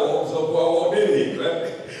 I want something I want in here, right?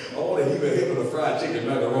 I want a heap of hip and a fried chicken,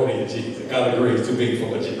 macaroni and cheese. And God agrees, too big for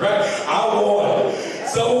my chicken, right? I want it.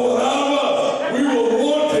 So a lot of us, we were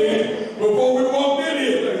wanting before we walked in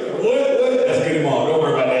here. What? Let's get him on. Don't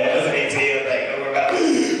worry about that. That's an ATL thing. Don't worry about it.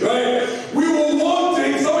 Right? We were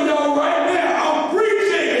wanting, some of y'all right now, I'm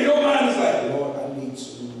preaching, and your mind is like, Lord, I need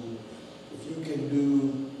to, if you can do,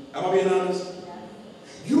 am I being honest?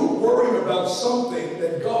 You're worrying about something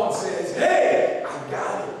that God says, hey, I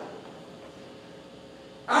got it.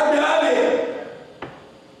 I got it.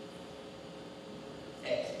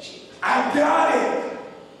 I got it.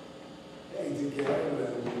 Hey, DK, I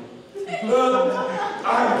know that. I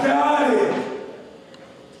got it.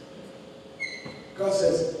 God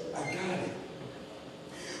says, I got it.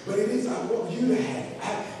 But it is, I want you to have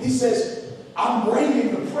it. He says, I'm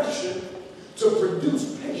bringing the pressure to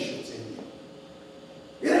produce patience in you.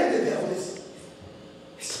 It ain't the devil,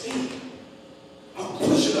 it's me. I'm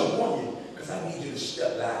pushing up on you because I need you to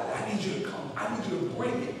step out. I need you to come. I need you to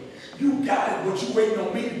bring it. You got it, but you waiting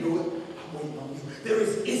on me to do it. I'm waiting on you.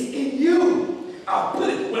 It's in you. I put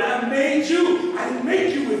it. When I made you, I didn't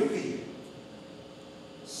make you with fear.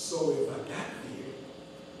 So if I got fear,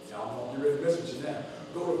 y'all know, get ready to mess with you now.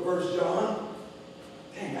 Go to 1 John.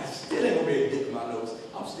 Dang, I still ain't gonna be able to get to my notes.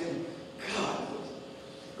 I'm still, God knows.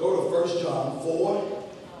 Go to 1 John 4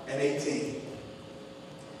 and 18.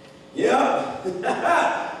 Yeah.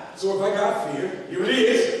 So if I got fear, here it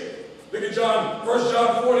is. Look at John, 1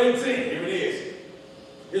 John 4 and 18. Here it is.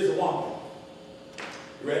 Here's the one.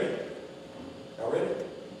 You ready? Y'all ready?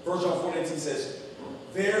 1 John 4 and 18 says,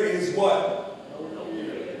 there is what?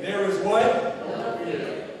 There is what?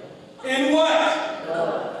 In what?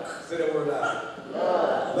 Love. Say that word out.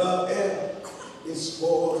 Love. Love is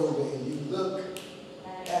for the way you look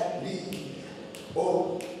at me.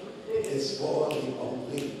 Oh, it's for the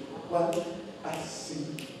only one I see.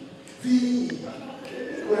 The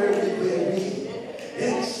very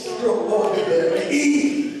extraordinary.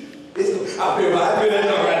 I feel that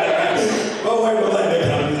note right there. My wife was like that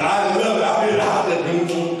kind of music. I love it. I feel how to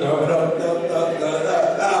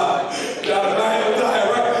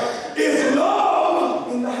right? It's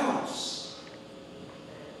love in the house.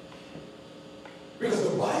 Because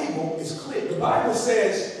the Bible is clear. The Bible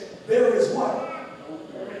says there is what?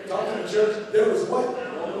 Talk to the church. There is what?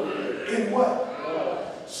 In what?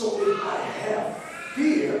 So if I have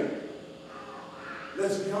fear,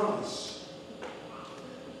 let's be honest.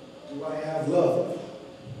 Do I have love?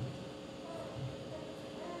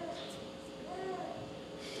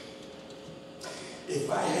 If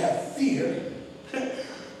I have fear,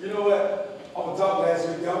 you know what? On the talk last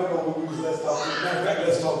week, y'all know when we was Let's Talk Tuesday. Matter of fact,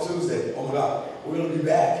 Let's Talk Tuesday. Oh my God. We're going to be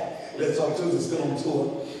back. Let's Talk Tuesday is still on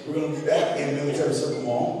tour. We're going to be back in Military Circle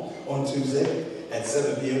Mall on Tuesday at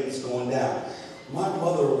 7 p.m. It's going down. My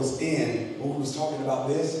mother was in when we was talking about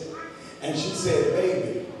this, And she said,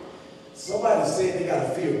 baby, somebody said they got to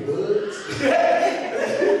fear bugs.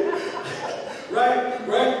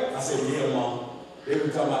 Right? I said, yeah, Mom. They were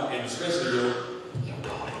talking about, and especially your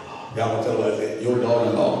daughter-in-law. Y'all gonna tell her that your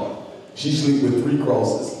daughter-in-law. She sleep with 3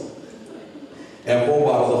 crosses and 4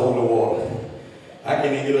 bottles of holy water. I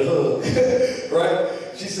can't even get a hug. Right?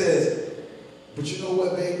 She says, but you know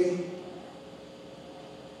what, baby?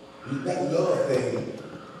 That love thing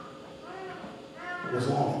was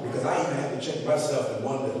on it. Because I even had to check myself and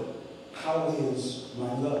wonder, how is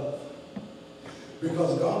my love?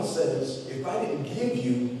 Because God says, if I didn't give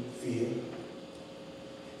you fear,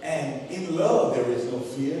 and in love there is no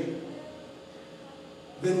fear,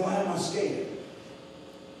 then why am I scared?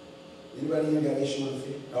 Anybody here got issue with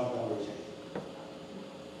fear? Don't raise your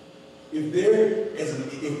hand. If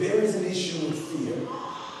there is an issue with fear,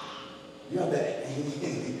 you have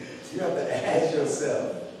to ask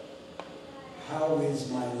yourself, how is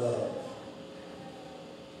my love?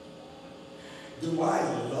 Do I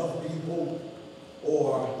love people,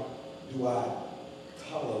 or do I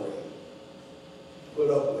tolerate, put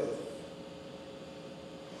up with?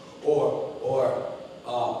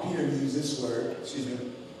 Or Peter used this word,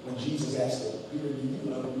 when Jesus asked him, Peter, do you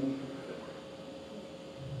love me?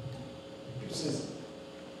 Peter says,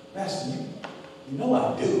 Master, you know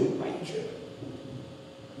I do. Why are you tripping?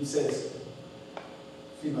 He says,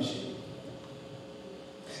 feed my sheep.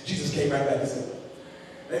 Jesus came right back and said,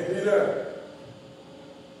 hey, Peter,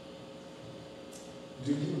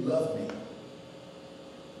 do you love me?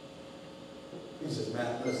 He says,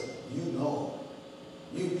 man, listen, you know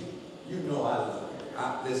I love you.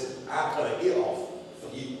 Listen, I cut an ear off for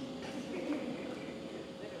you.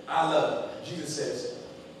 I love you. Jesus says,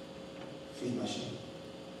 feed my sheep.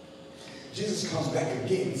 Jesus comes back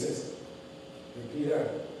again and says, hey, Peter,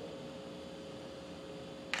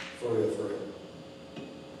 for real,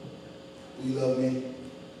 do you love me?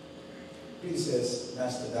 Peter says,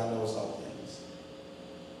 Master, thou knowest all things.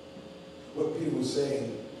 What Peter was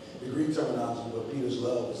saying, the Greek terminology, what Peter's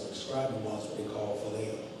love was describing was what they call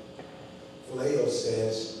phileo. Phileo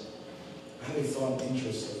says, I have a fond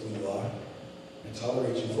interest of who you are and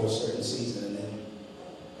tolerate you for a certain season, and then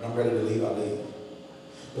when I'm ready to leave, I'll leave.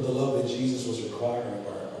 But the love that Jesus was requiring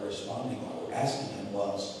or responding or asking him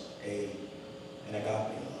was an agape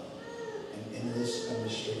love, an endless,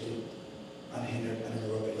 unrestricted, unhindered,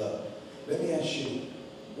 uninterrupted love. Let me ask you,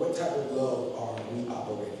 what type of love are we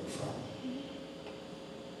operating from?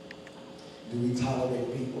 Do we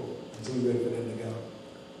tolerate people until we're ready for them to go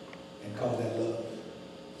and call that love?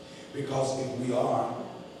 Because if we are,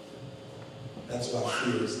 that's why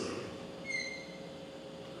fear is there.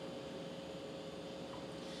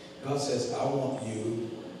 God says, I want you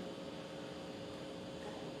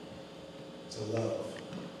to love.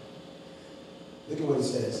 Look at what he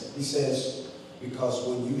says. He says, because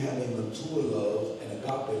when you have a mature love, an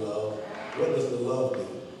agape love, what does the love do?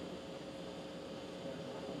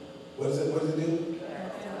 What does it do?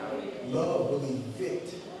 Love will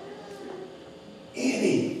evict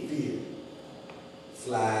any fear.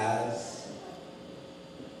 Flies,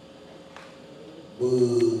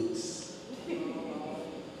 bugs,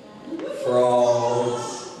 frogs.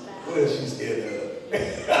 What is she scared of?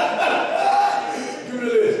 Give me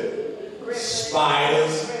the list.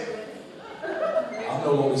 Spiders. I'm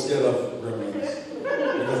no longer scared of gremlins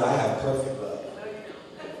because I have perfect love.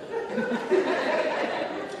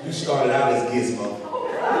 You started out as Gizmo.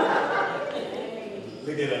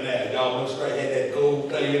 Look at her now. Y'all look straight, had that gold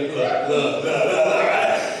thing. Look.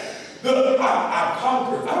 Look, I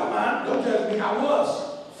conquered. I don't mind. Don't judge me. I was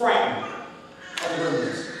frightened of the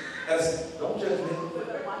gremlins. Don't judge me.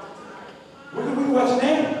 We can watch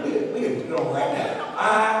now. We can put it on right now. I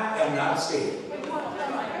am not scared.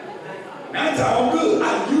 Now I'm good. I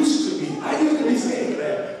used to be scared of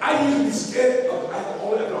that. I used to be scared of, I could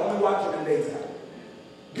only watch it in the daytime.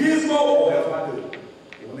 Gizmo, that's what I do.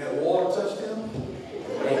 When that water touched him,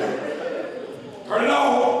 turn it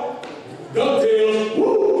off. DuckTales,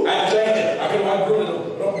 woo! I can watch Bruno,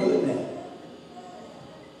 but I'm good now.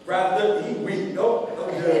 Friday the 13th, week, don't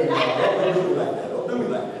judge me. Don't do me like that. Don't do me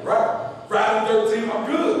like that, right? Friday the 13th, I'm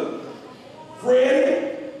good. Freddy,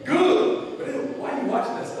 good. But anyway, why are you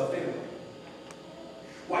watching that stuff anyway?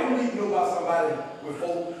 Why do you need to know about somebody with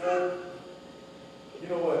folk? You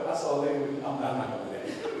know what? I saw a lady with, I'm not going to do that.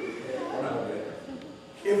 I'm not going to do that.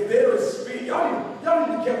 If there is speed, y'all need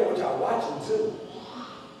to be careful what y'all watching too.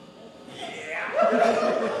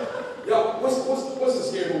 Yeah. Y'all, what's the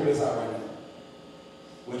scary movie that's out right now?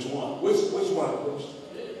 Which one? Which one?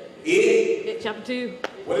 It chapter 2.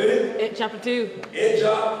 What is it? It chapter 2. It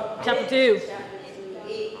job. Chapter 2.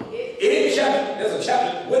 It chapter, there's a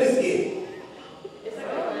chapter. What is it?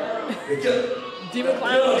 Demon Killer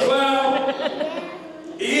clown. clown.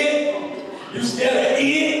 It. You scared of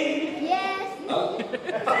it? Yes. Look at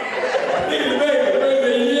the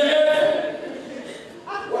baby. Yeah.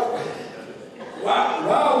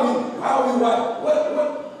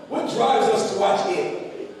 What drives us to watch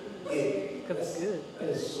it? It. Because it's good. That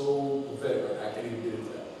is so pathetic right now. I can't even get into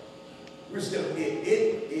that. We're still it.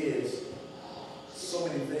 It is so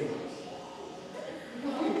many things.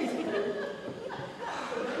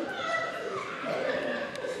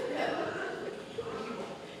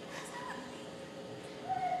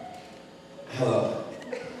 Hello.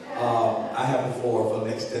 I have the floor for the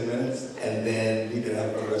next 10 minutes, and then you can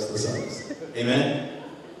have the rest of the service. Amen?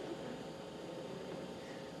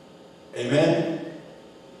 Amen?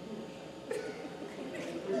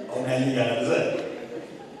 Oh, now you got to say.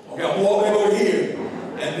 Okay, I'm walking over here,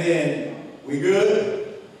 and then we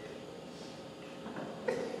good?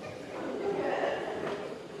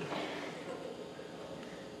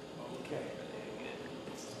 Okay.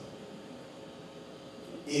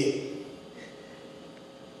 It.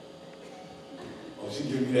 Oh, she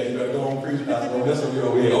give me that. You better go on preach. I said, oh, that's what you're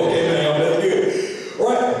over here. Okay, man, that's good. All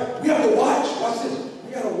right, we have to watch. Watch this.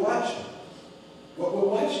 We got to watch what we're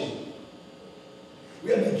watching. We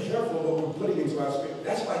have to be careful of what we're putting into our spirit.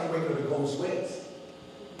 That's why you wake up in cold sweats.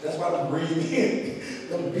 That's why we breathe in.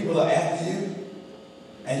 Them people are after you.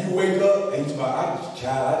 And you wake up and you say, I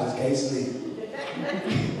just can't sleep.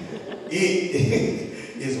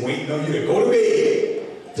 It is waiting on you to go to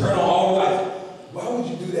bed. Turn on all the lights. Why would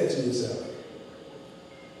you do that to yourself?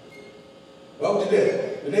 Why would you do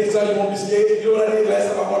that? The next time you want to be scared, you know what I did last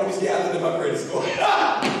time I wanted to be scared? I looked at my credit score.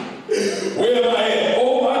 Where am I at?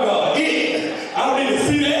 Oh my God. I don't need to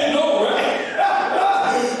see that. No, right?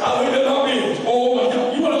 I looked at my bills. Oh my God.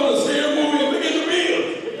 You want to go to a scary movie and look at the bills?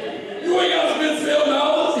 You ain't got to spend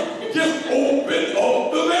 $7. Just open up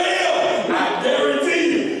the mail. I guarantee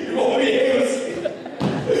you, you're going to be able to see.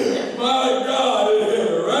 My God in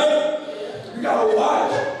heaven, right? You got to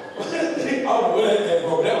watch. Oh,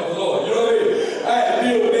 well, that was the Lord. You know what I mean? I had to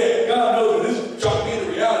deal with that. God knows that this dropped me into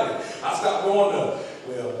reality. I stopped going to,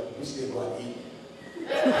 well, we still go out to eat.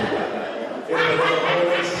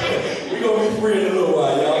 We're going to be free in a little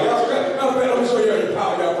while, y'all. Y'all stretch. Matter of fact, let me show you the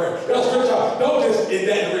power of y'all prayer. Y'all stretch out. Don't just in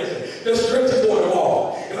that direction. Just stretch it toward the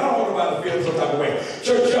wall. Because I don't want nobody to feel some type of way.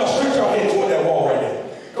 Church, y'all stretch your hand toward that wall right there.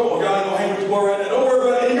 Come on, y'all ain't going to hang with your boy right now. Don't worry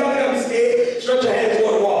about it. Y'all ain't got to be scared. Stretch your hand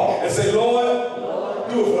toward the wall and say, Lord,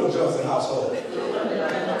 do it for the Johnson household.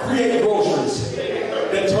 Create groceries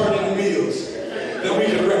that turn into meals that we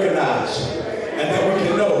can recognize and that we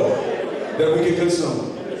can know that we can consume.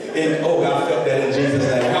 And oh God, I felt that in Jesus'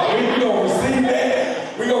 name. Now, we're going to receive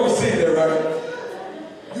that. We're going to receive that, right?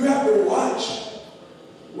 You have to watch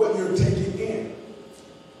what you're taking in.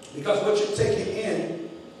 Because what you're taking in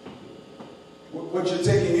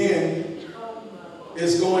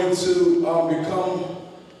is going to become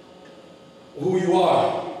who you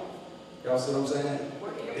are. Y'all see what I'm saying?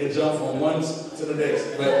 It jump from one to the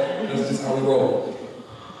next, but that's just how we roll.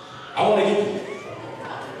 I want to get.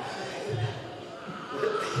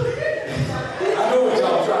 I know what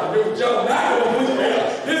y'all trying to do. Y'all not going to push me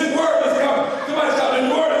out. This word is coming. Somebody shout, this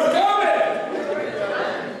word is coming.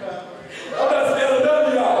 I'm not scared of none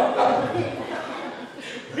of y'all.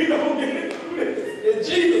 We don't get into this in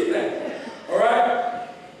Jesus' name. All right?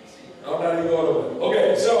 I'm not even going over it.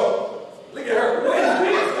 Okay, so look at her. What is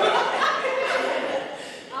this?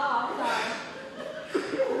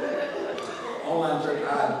 Online church,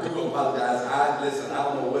 I do apologize. Listen, I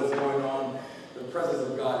don't know what's going on. The presence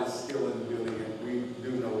of God is still in the building, and we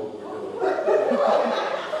do know what we're doing.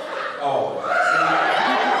 Oh,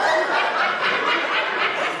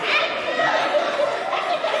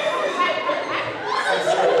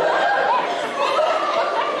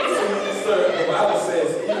 sir, the Bible says,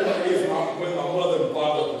 even if when my mother and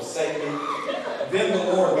father forsake me, then the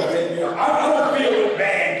Lord will take me up. I don't feel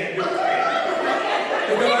bad to do that.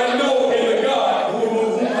 Because I know in the God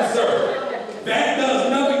whom I serve. That does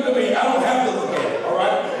nothing to me. I don't have to look at it, all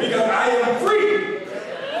right? Because I am free.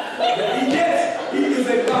 Yes, he is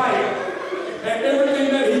a liar. And everything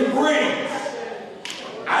that he brings,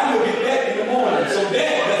 I look at that in the morning. So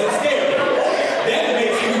that doesn't scare me. That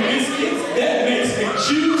makes me biscuits. That makes me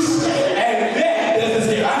juice. And that doesn't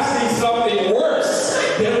scare me. I see something worse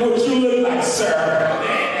than what you look like, sir.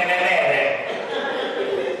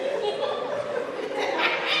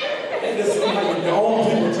 Your own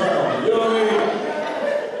people turn on you. You know what I mean?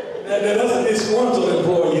 That doesn't disgruntled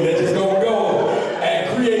employee that just don't go and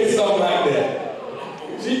create something like that.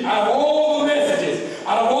 Out of all the messages,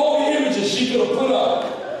 out of all the images she could have put up,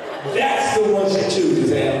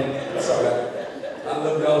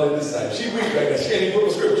 this side. She weak right now. She can't even put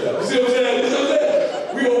a scripture up. You see what I'm saying? You see what I'm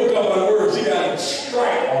saying? We overcome by words. She got a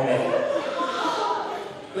strike on that.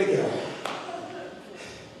 Look at her.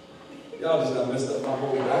 Y'all just done messed up my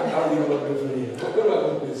whole life. I don't even know what to do for you.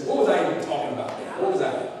 What was I even talking about there? What was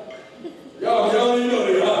I? Y'all don't even know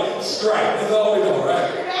that. Strike. That's all we know,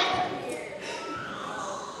 right?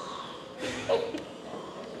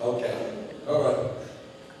 Okay. All right.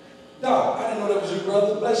 Doc, I didn't know that was your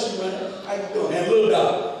brother. Bless you, man. How you doing? And little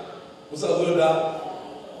Doc. What's up, little Doc?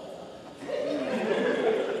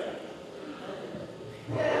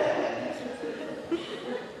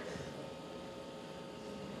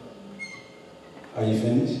 Are you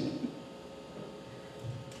finished?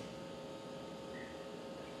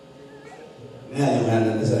 Now you don't have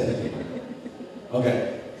nothing to say.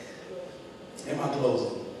 Okay. Am I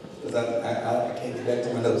closing? Because I can't get back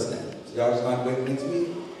to my notes now. So y'all just might wait next week.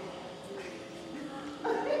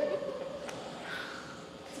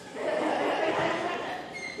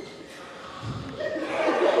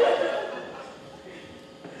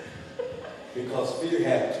 Because fear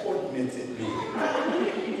had tormented me.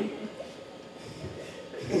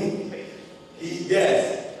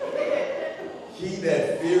 He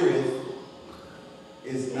that feareth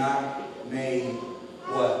is not made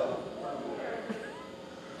what?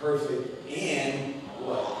 Perfect in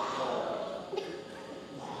what?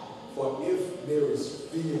 For if there is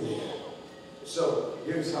fear there. So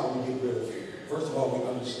here's how we get rid of fear. First of all, we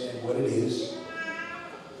understand what it is,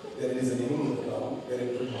 that it is an enemy of God, that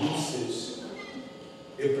it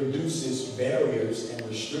produces barriers and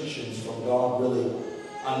restrictions from God really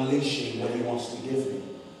unleashing what he wants to give me.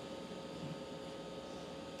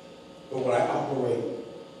 But when I operate,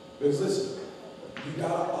 because listen, you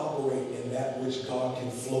gotta operate in that which God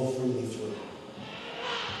can flow freely through.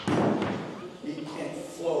 He can't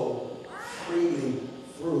flow freely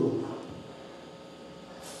through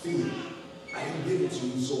fear. I didn't give it to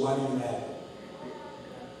you, so why do you have it?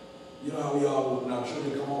 You know how we all will now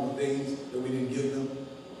truly come on with things that we didn't give them?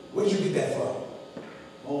 Where'd you get that from?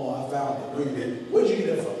 Oh, I found it. No, you didn't. Where'd you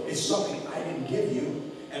get that from? It's something I didn't give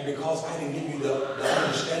you, and because I didn't give you the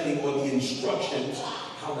understanding or the instructions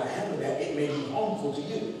how to handle that, it may be harmful to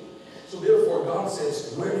you. So therefore, God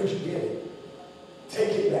says, where did you get it?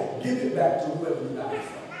 Take it back. Give it back to whoever you got it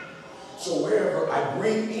from. So wherever I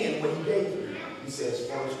bring in what he gave me, he says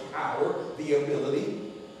first power, the ability,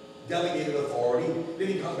 delegated authority. Then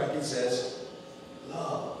he comes back and says,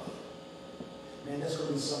 love. Man, that's going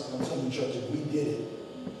to be something. I'm telling you, church, if we get it,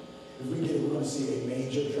 we're going to see a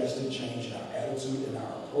major drastic change in our attitude and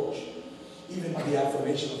our approach, even in the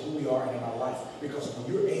affirmation of who we are and in our life. Because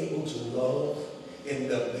when you're able to love in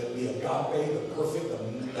the agape, the perfect,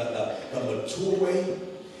 the mature way,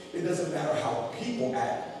 it doesn't matter how people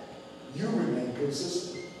act, you remain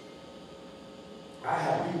consistent. I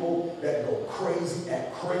have people that go crazy,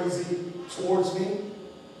 act crazy towards me,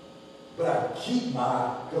 but I keep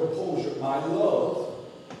my composure, my love,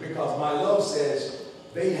 because my love says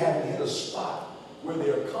they haven't hit a spot where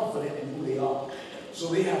they're confident in who they are. So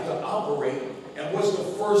they have to operate. And what's the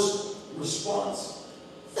first response?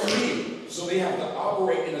 Fear. So they have to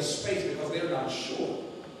operate in a space because they're not sure.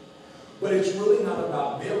 But it's really not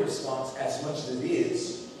about their response as much as it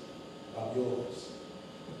is about yours.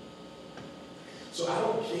 So I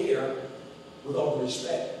don't care, with all due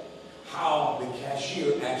respect, how the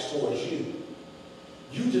cashier acts towards you.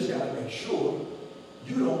 You just got to make sure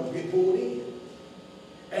you don't get pulled in.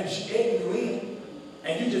 And she gave you in,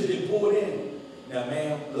 and you just get pulled in. Now,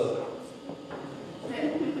 ma'am, look.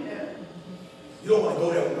 You don't want to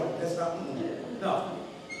go there. No, that's not. No,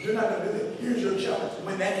 you're not going to do that. Here's your challenge.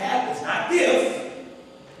 When that happens, not if,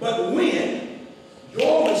 but when,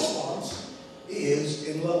 your response is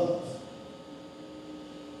in love.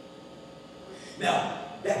 Now,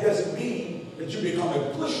 that doesn't mean that you become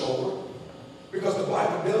a pushover, because the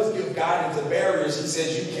Bible does give guidance and barriers. He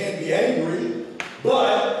says you can't be angry,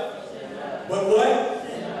 but what?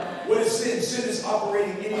 What is sin? Sin is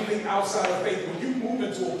operating anything outside of faith. When you move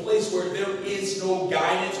into a place where there is no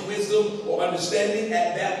guidance, wisdom, or understanding,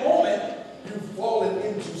 at that moment, you've fallen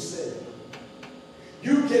into sin.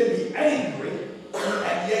 You can be angry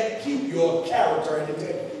and yet keep your character and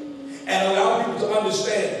integrity. And allow people to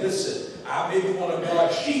understand, listen, I maybe want to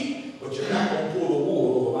guard sheep, but you're not going to pull the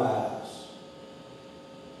wool over my eyes.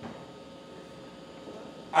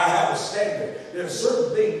 I have a standard. There are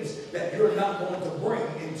certain things that you're not going to bring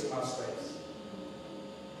into my space.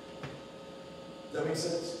 Does that make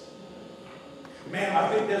sense? Man, I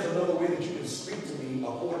think there's another way that you can speak to me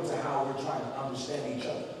according to how we're trying to understand each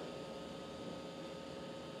other.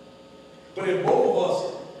 But if both of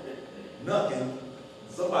us nothing,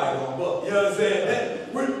 somebody gonna buck. You know what I'm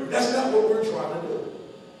saying? That's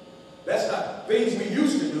That's not things we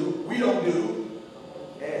used to do, we don't do.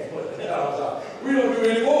 We don't do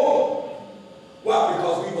anymore. Why?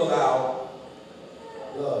 Because we've allowed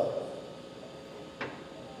love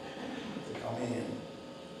to come in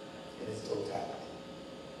its totality.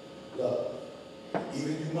 Love.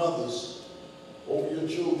 Even you mothers over your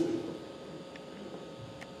children,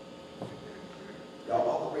 y'all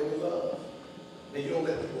operate in love. Now you don't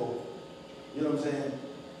let people, you know what I'm saying?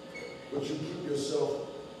 But you keep yourself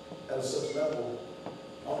at a such level.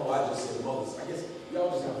 I don't know why I just said mothers. I guess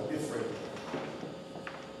y'all just have a different,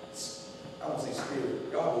 I don't say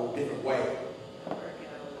spirit, y'all have a different way.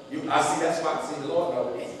 I see, that's why I see the Lord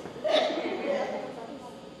knows.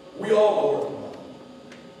 We all are working on it.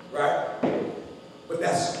 Right? But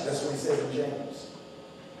that's what he says in James.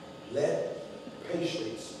 Let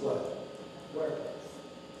patience what? Work.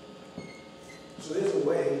 So there's a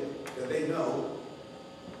way that they know,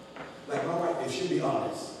 like my wife, if she'll be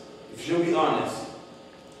honest, she'll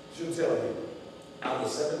tell you, out of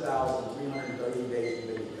 7,330 days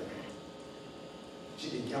we've been together, she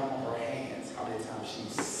can count on her hands how many times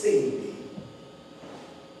she's seen me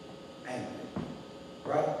angry.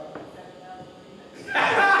 Right?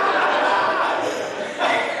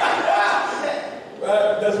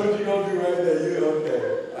 Right? That's what you're going to do right there. You're okay.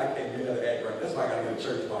 I can't do that act right. That's why I got to get a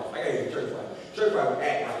church wife. I got to get a church wife. Church wife would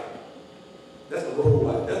act right. That's the road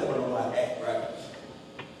wife. That's what I'm like, act right.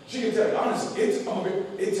 She can tell you, honestly,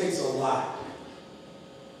 it takes a lot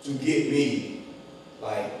to get me,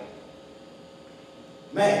 like,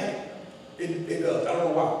 man, it does. I don't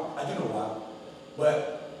know why. I do know why.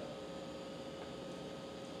 But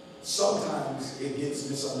sometimes it gets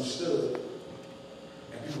misunderstood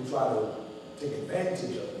and people try to take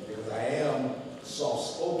advantage of it because I am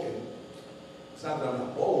soft-spoken. It's not that I'm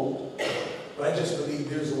not bold, but I just believe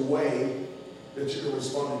there's a way that you can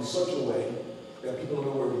respond in such a way that people don't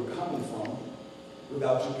know where you're coming from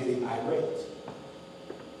without you getting irate.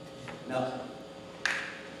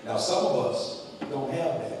 Now some of us don't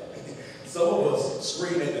have that. Some of us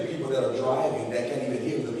scream at the people that are driving that can't even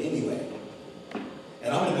hear them anyway.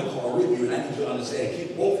 And I'm in the car with you, and I need you to understand,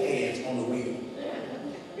 keep both hands on the wheel.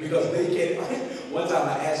 Because they can't. One time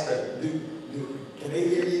I asked her, can they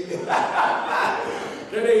hear you?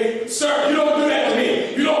 Can they, sir, you don't do that to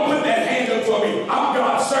me. You don't put that hand up for me. I'm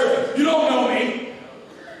God's servant. You don't know me.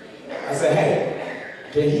 I said, hey,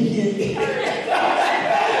 can he hear me?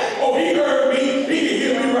 Oh, he heard me. He can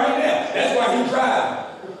hear me right now. That's why he drives.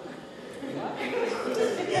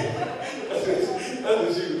 That's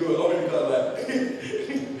what she was doing. Oh, they call that.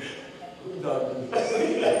 Who talking to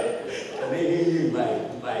you? And they hear you like,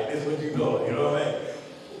 this is what you're doing. You know what I mean?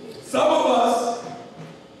 Some of us,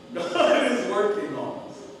 God is working on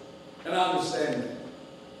us. And I understand that.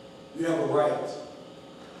 You have a right.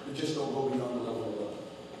 You just don't go beyond the level of love.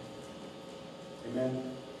 Amen?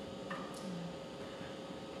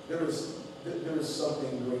 There is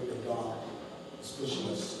something great that God is pushing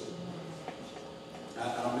us to.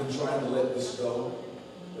 I've been trying to let this go,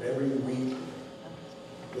 but every week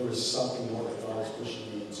there is something more that God is pushing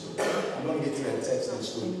me into. I'm going to get to that text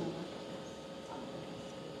next week.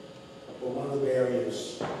 But one of the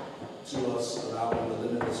barriers to us allowing the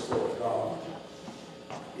limitless flow of God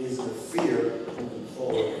is the fear moving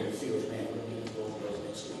forward and the fear of man. We're going to get into both of those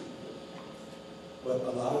next week. But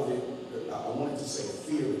a lot of it, I wanted to say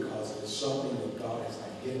fear because it's something that God has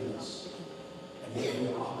not given us. And yet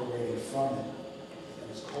we're operating from it. And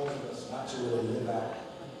it's causing us not to really live out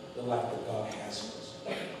the life that God has for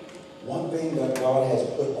us. One thing that God has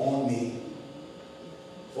put on me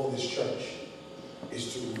for this church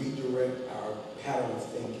is to redirect our pattern of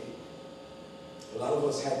thinking. A lot of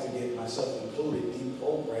us had to get, myself included,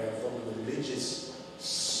 deprogrammed from the religious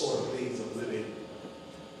sort of things of living.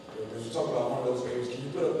 As we talk about one of those areas, can you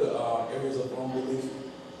put up the areas of wrong belief?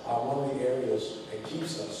 One of the areas that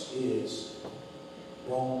keeps us is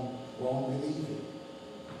wrong believing.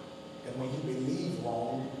 And when you believe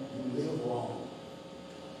wrong, you live wrong.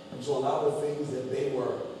 And so a lot of things that they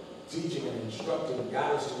were teaching and instructing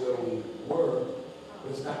got us to where we were, but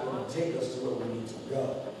it's not going to take us to where we need to go.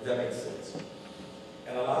 Does that make sense?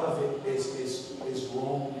 And a lot of it is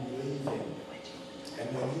wrong believing. And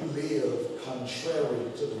when you live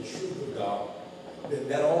contrary to the truth of God, then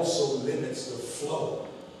that also limits the flow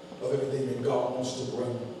of everything that God wants to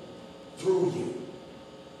bring through you.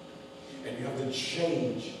 And you have to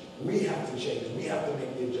change. We have to change. We have to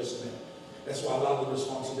make the adjustment. That's why a lot of the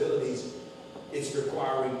responsibilities it's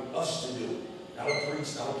requiring us to do. Not a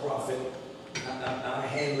priest, not a prophet, not a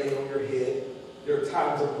hand laid on your head. There are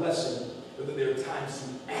times of blessing, but then there are times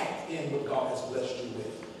to act in what God has blessed you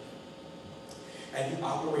with. And you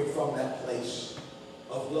operate from that place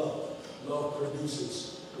of love. Love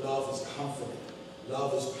produces. Love is comforting.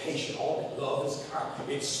 Love is patient. All love is kind.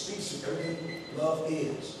 It speaks to everything love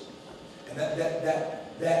is. And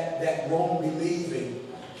that wrong believing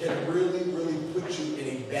can really, really put you in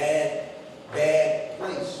a bad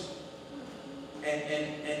place.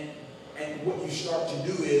 And what you start to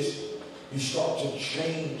do is you start to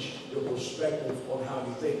change your perspective on how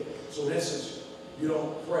you think. So in essence, you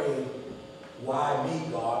don't pray, why me,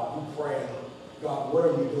 God? You pray, God, what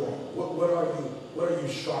are you doing? What are you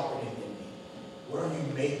sharpening in me? What are you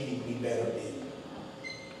making me better in?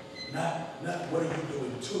 Not what are you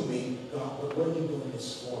doing to me, God, but what are you doing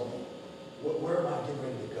this for me? Where am I getting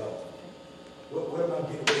ready to go? What am I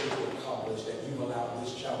getting ready to accomplish that you've allowed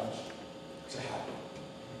this challenge to happen?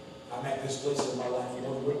 I'm at this place in my life.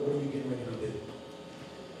 What are you getting ready to do?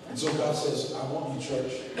 And so God says, I want you,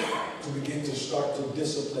 church, to begin to start to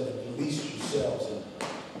discipline and police yourselves and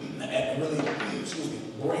really,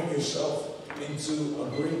 bring yourself into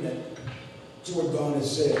agreement to what God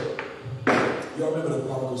has said. Y'all remember the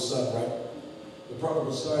prodigal son, right? The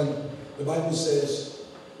prodigal son, the Bible says,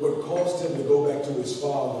 what caused him to go back to his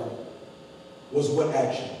father was what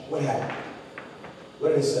action? What happened? What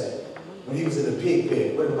did it say? When he was in the pig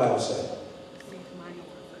pen, what did the Bible say?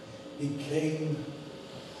 He came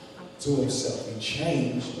to himself. He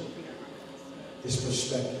changed his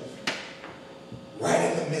perspective.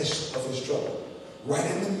 Right in the midst of his trouble. Right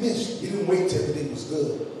in the midst. He didn't wait till everything was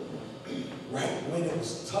good. Right when it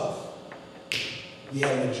was tough, he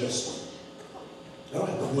had an adjustment. I don't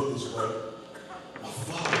have to live this way. My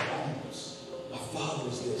father owns. My father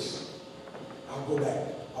is this. I'll go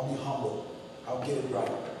back. I'll be humble. I'll get it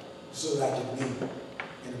right so that I can be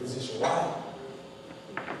in a position. Why?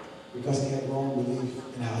 Because he had wrong belief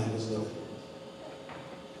in how he was living.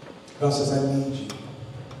 God says, I need you.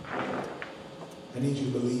 I need you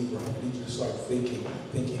to believe right. I need you to start thinking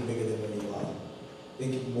bigger than where you are.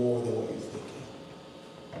 Thinking more than what you're thinking.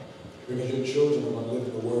 Because your children are going to live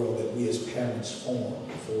in a world that we as parents form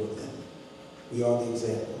for them. We are the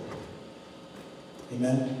example.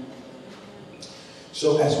 Amen?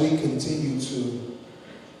 So as we continue to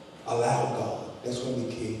allow God, that's going to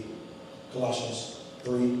be key. Colossians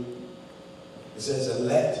 3, it says, and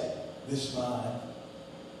let this mind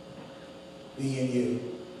be in you,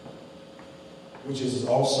 which is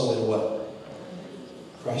also in what?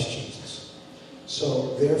 Christ Jesus.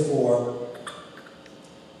 So therefore,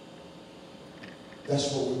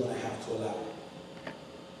 that's what we're going to have to allow. I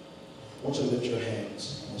want you to lift your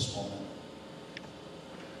hands in this moment.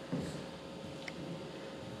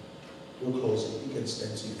 We're closing. You can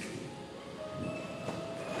stand to your feet.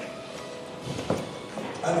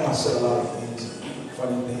 I know I said a lot of things,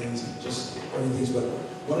 funny things, just funny things, but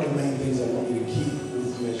one of the main things I want you to keep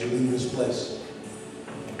with you as you leave this place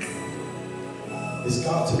is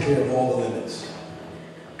God took care of all the limits.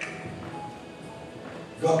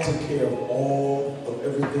 God took care of all of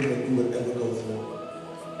everything that we would ever go through.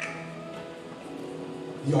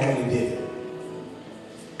 He already did it.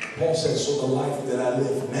 Paul said, so the life that I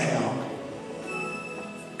live now,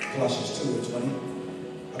 Galatians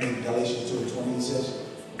 2:20, he says,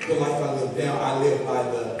 the life I live now, I live by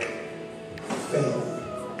the faith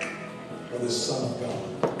of the Son of God.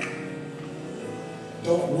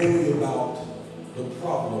 Don't worry about the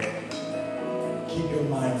problem. Keep your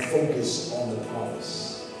mind focused on the promise.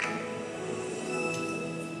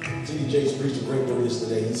 T.D. Jakes preached a great word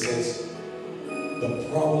yesterday. He says, the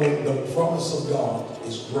promise of God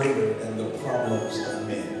is greater than the problems of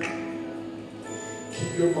men.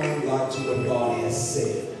 Keep your mind locked to what God has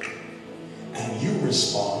said. And you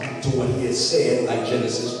respond to what he has said, like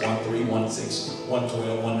Genesis 1:3, 1:6,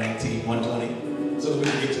 1:12, 1:19, 1:20. So that we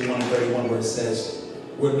can get to 1:31 where it says,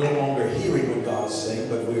 we're no longer hearing what God's saying,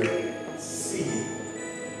 but we're seeing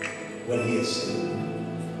what he has said.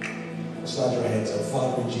 Slide your hands up.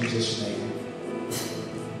 Father, in Jesus' name,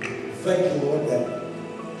 thank you, Lord, that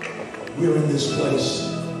we're in this place.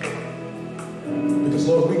 Because,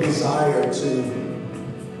 Lord, we desire to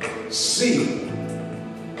see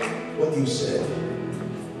what you said.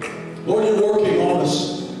 Lord, you're working on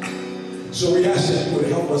us. So we ask that you would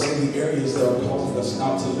help us in the areas that are causing us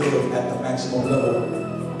not to live at the maximum level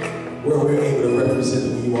where we're able to represent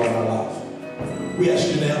who you are in our life. We ask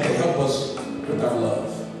you now to help us with our love.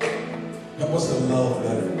 Help us to love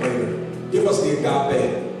better, greater. Give us the agape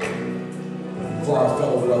for our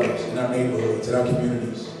fellow brothers in our neighborhoods, in our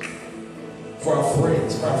communities, for our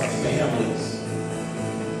friends, for our families.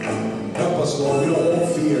 Help us, Lord. We don't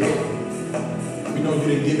want fear. We know you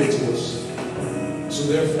didn't give it to us. So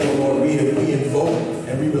therefore, Lord, we invoke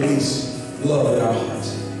and we release love in our hearts.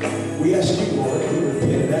 We ask you, Lord, we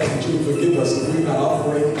repent and ask that you forgive us if we're not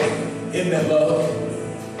operating in that love.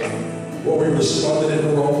 Where we responded in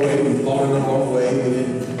the wrong way, we thought in the wrong way, we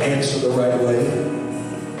didn't answer the right way.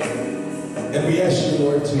 And we ask you,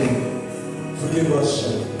 Lord, to forgive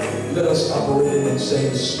us and let us operate in that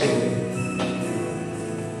same spirit.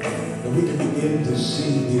 That we can begin to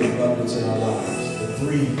see the abundance in our lives. The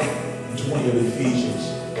 3:20 of Ephesians.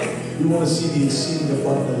 We want to see the exceeding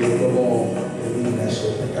abundantly above all that we can ask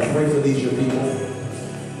or think. I pray for these, your people.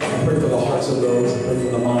 I pray for the hearts of those. I pray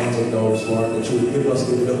for the minds of those, Lord, that you would give us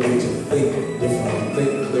the ability to think differently,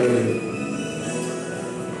 think clearly.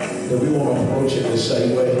 That we won't approach it the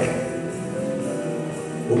same way.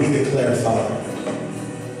 But we declare, Father,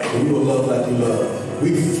 that we will love like you love. We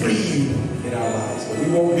free you in our lives. But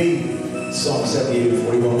we won't be Psalm 78 and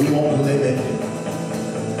 41. We won't limit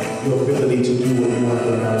your ability to do what you want to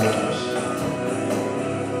do in our lives.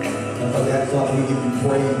 And for that, Father, we give you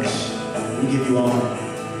praise. We give you honor.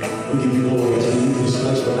 We give you glory as we leave this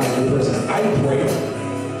place behind your presence. I pray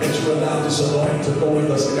that you allow this anointing to go with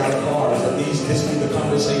us in our cars, that this be the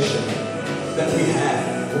conversation that we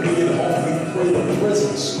have. When we get home, we pray the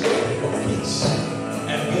presence of peace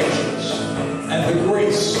and patience and the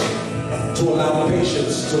grace to allow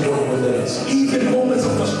patience to work within us. Even moments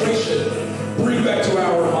of frustration, bring back to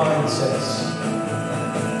our mindsets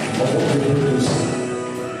of what we're producing.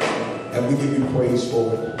 And we give you praise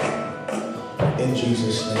for it. In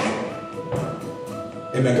Jesus' name.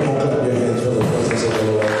 Amen. Come on, clap your hands for the presence of the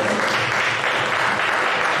Lord.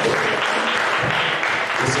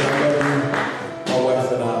 Listen, I love you, my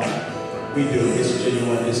wife and I. We do. It's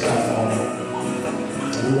genuine. It's not phony.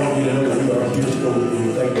 And we want you to know that we are here to go with you.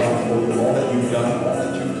 We thank God for you, all that you've done, all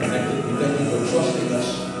that you've connected. We thank you for trusting us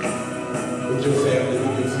with your family,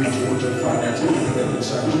 with your future, with your finances, everything that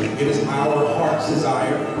concerns you. It is our heart's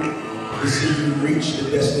desire to see you reach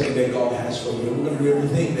the destiny that God has for you. And we're going to do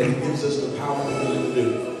everything that He gives us the power and ability to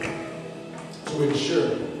do to ensure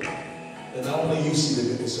that not only you see the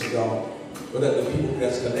goodness of God, but that the people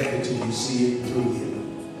that's connected to you see it through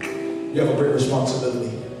you. You have a great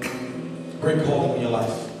responsibility, great calling in your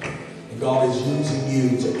life. And God is using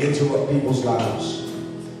you to interrupt people's lives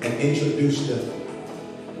and introduce them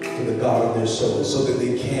to the God of their souls so that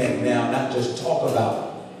they can now not just talk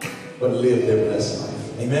about, but live their blessed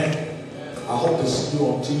life. Amen. I hope to see you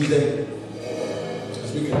on Tuesday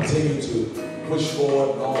as we continue to push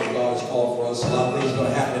forward all that God has called for us. A lot of things are going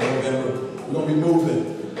to happen in November. We're going to be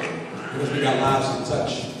moving because we got lives to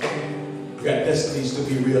touch. We got destinies to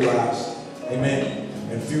be realized. Amen.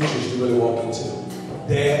 And futures to really walk into.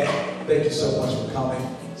 Dad, thank you so much for coming.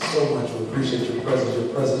 So much. We appreciate your presence.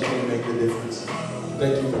 Your presence really makes the difference.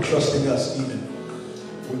 Thank you for trusting us even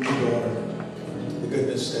with your daughter. The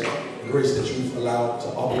goodness that, the grace that you've allowed to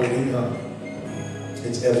operate in her.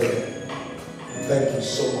 It's evident. Thank you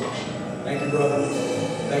so much. Thank you, brother.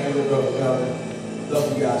 Thank you, little brother Calvin.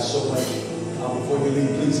 Love you guys so much. Before you leave,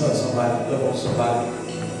 please hug somebody. Love on somebody.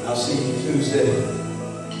 I'll see you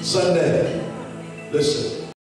Tuesday. Sunday. Listen.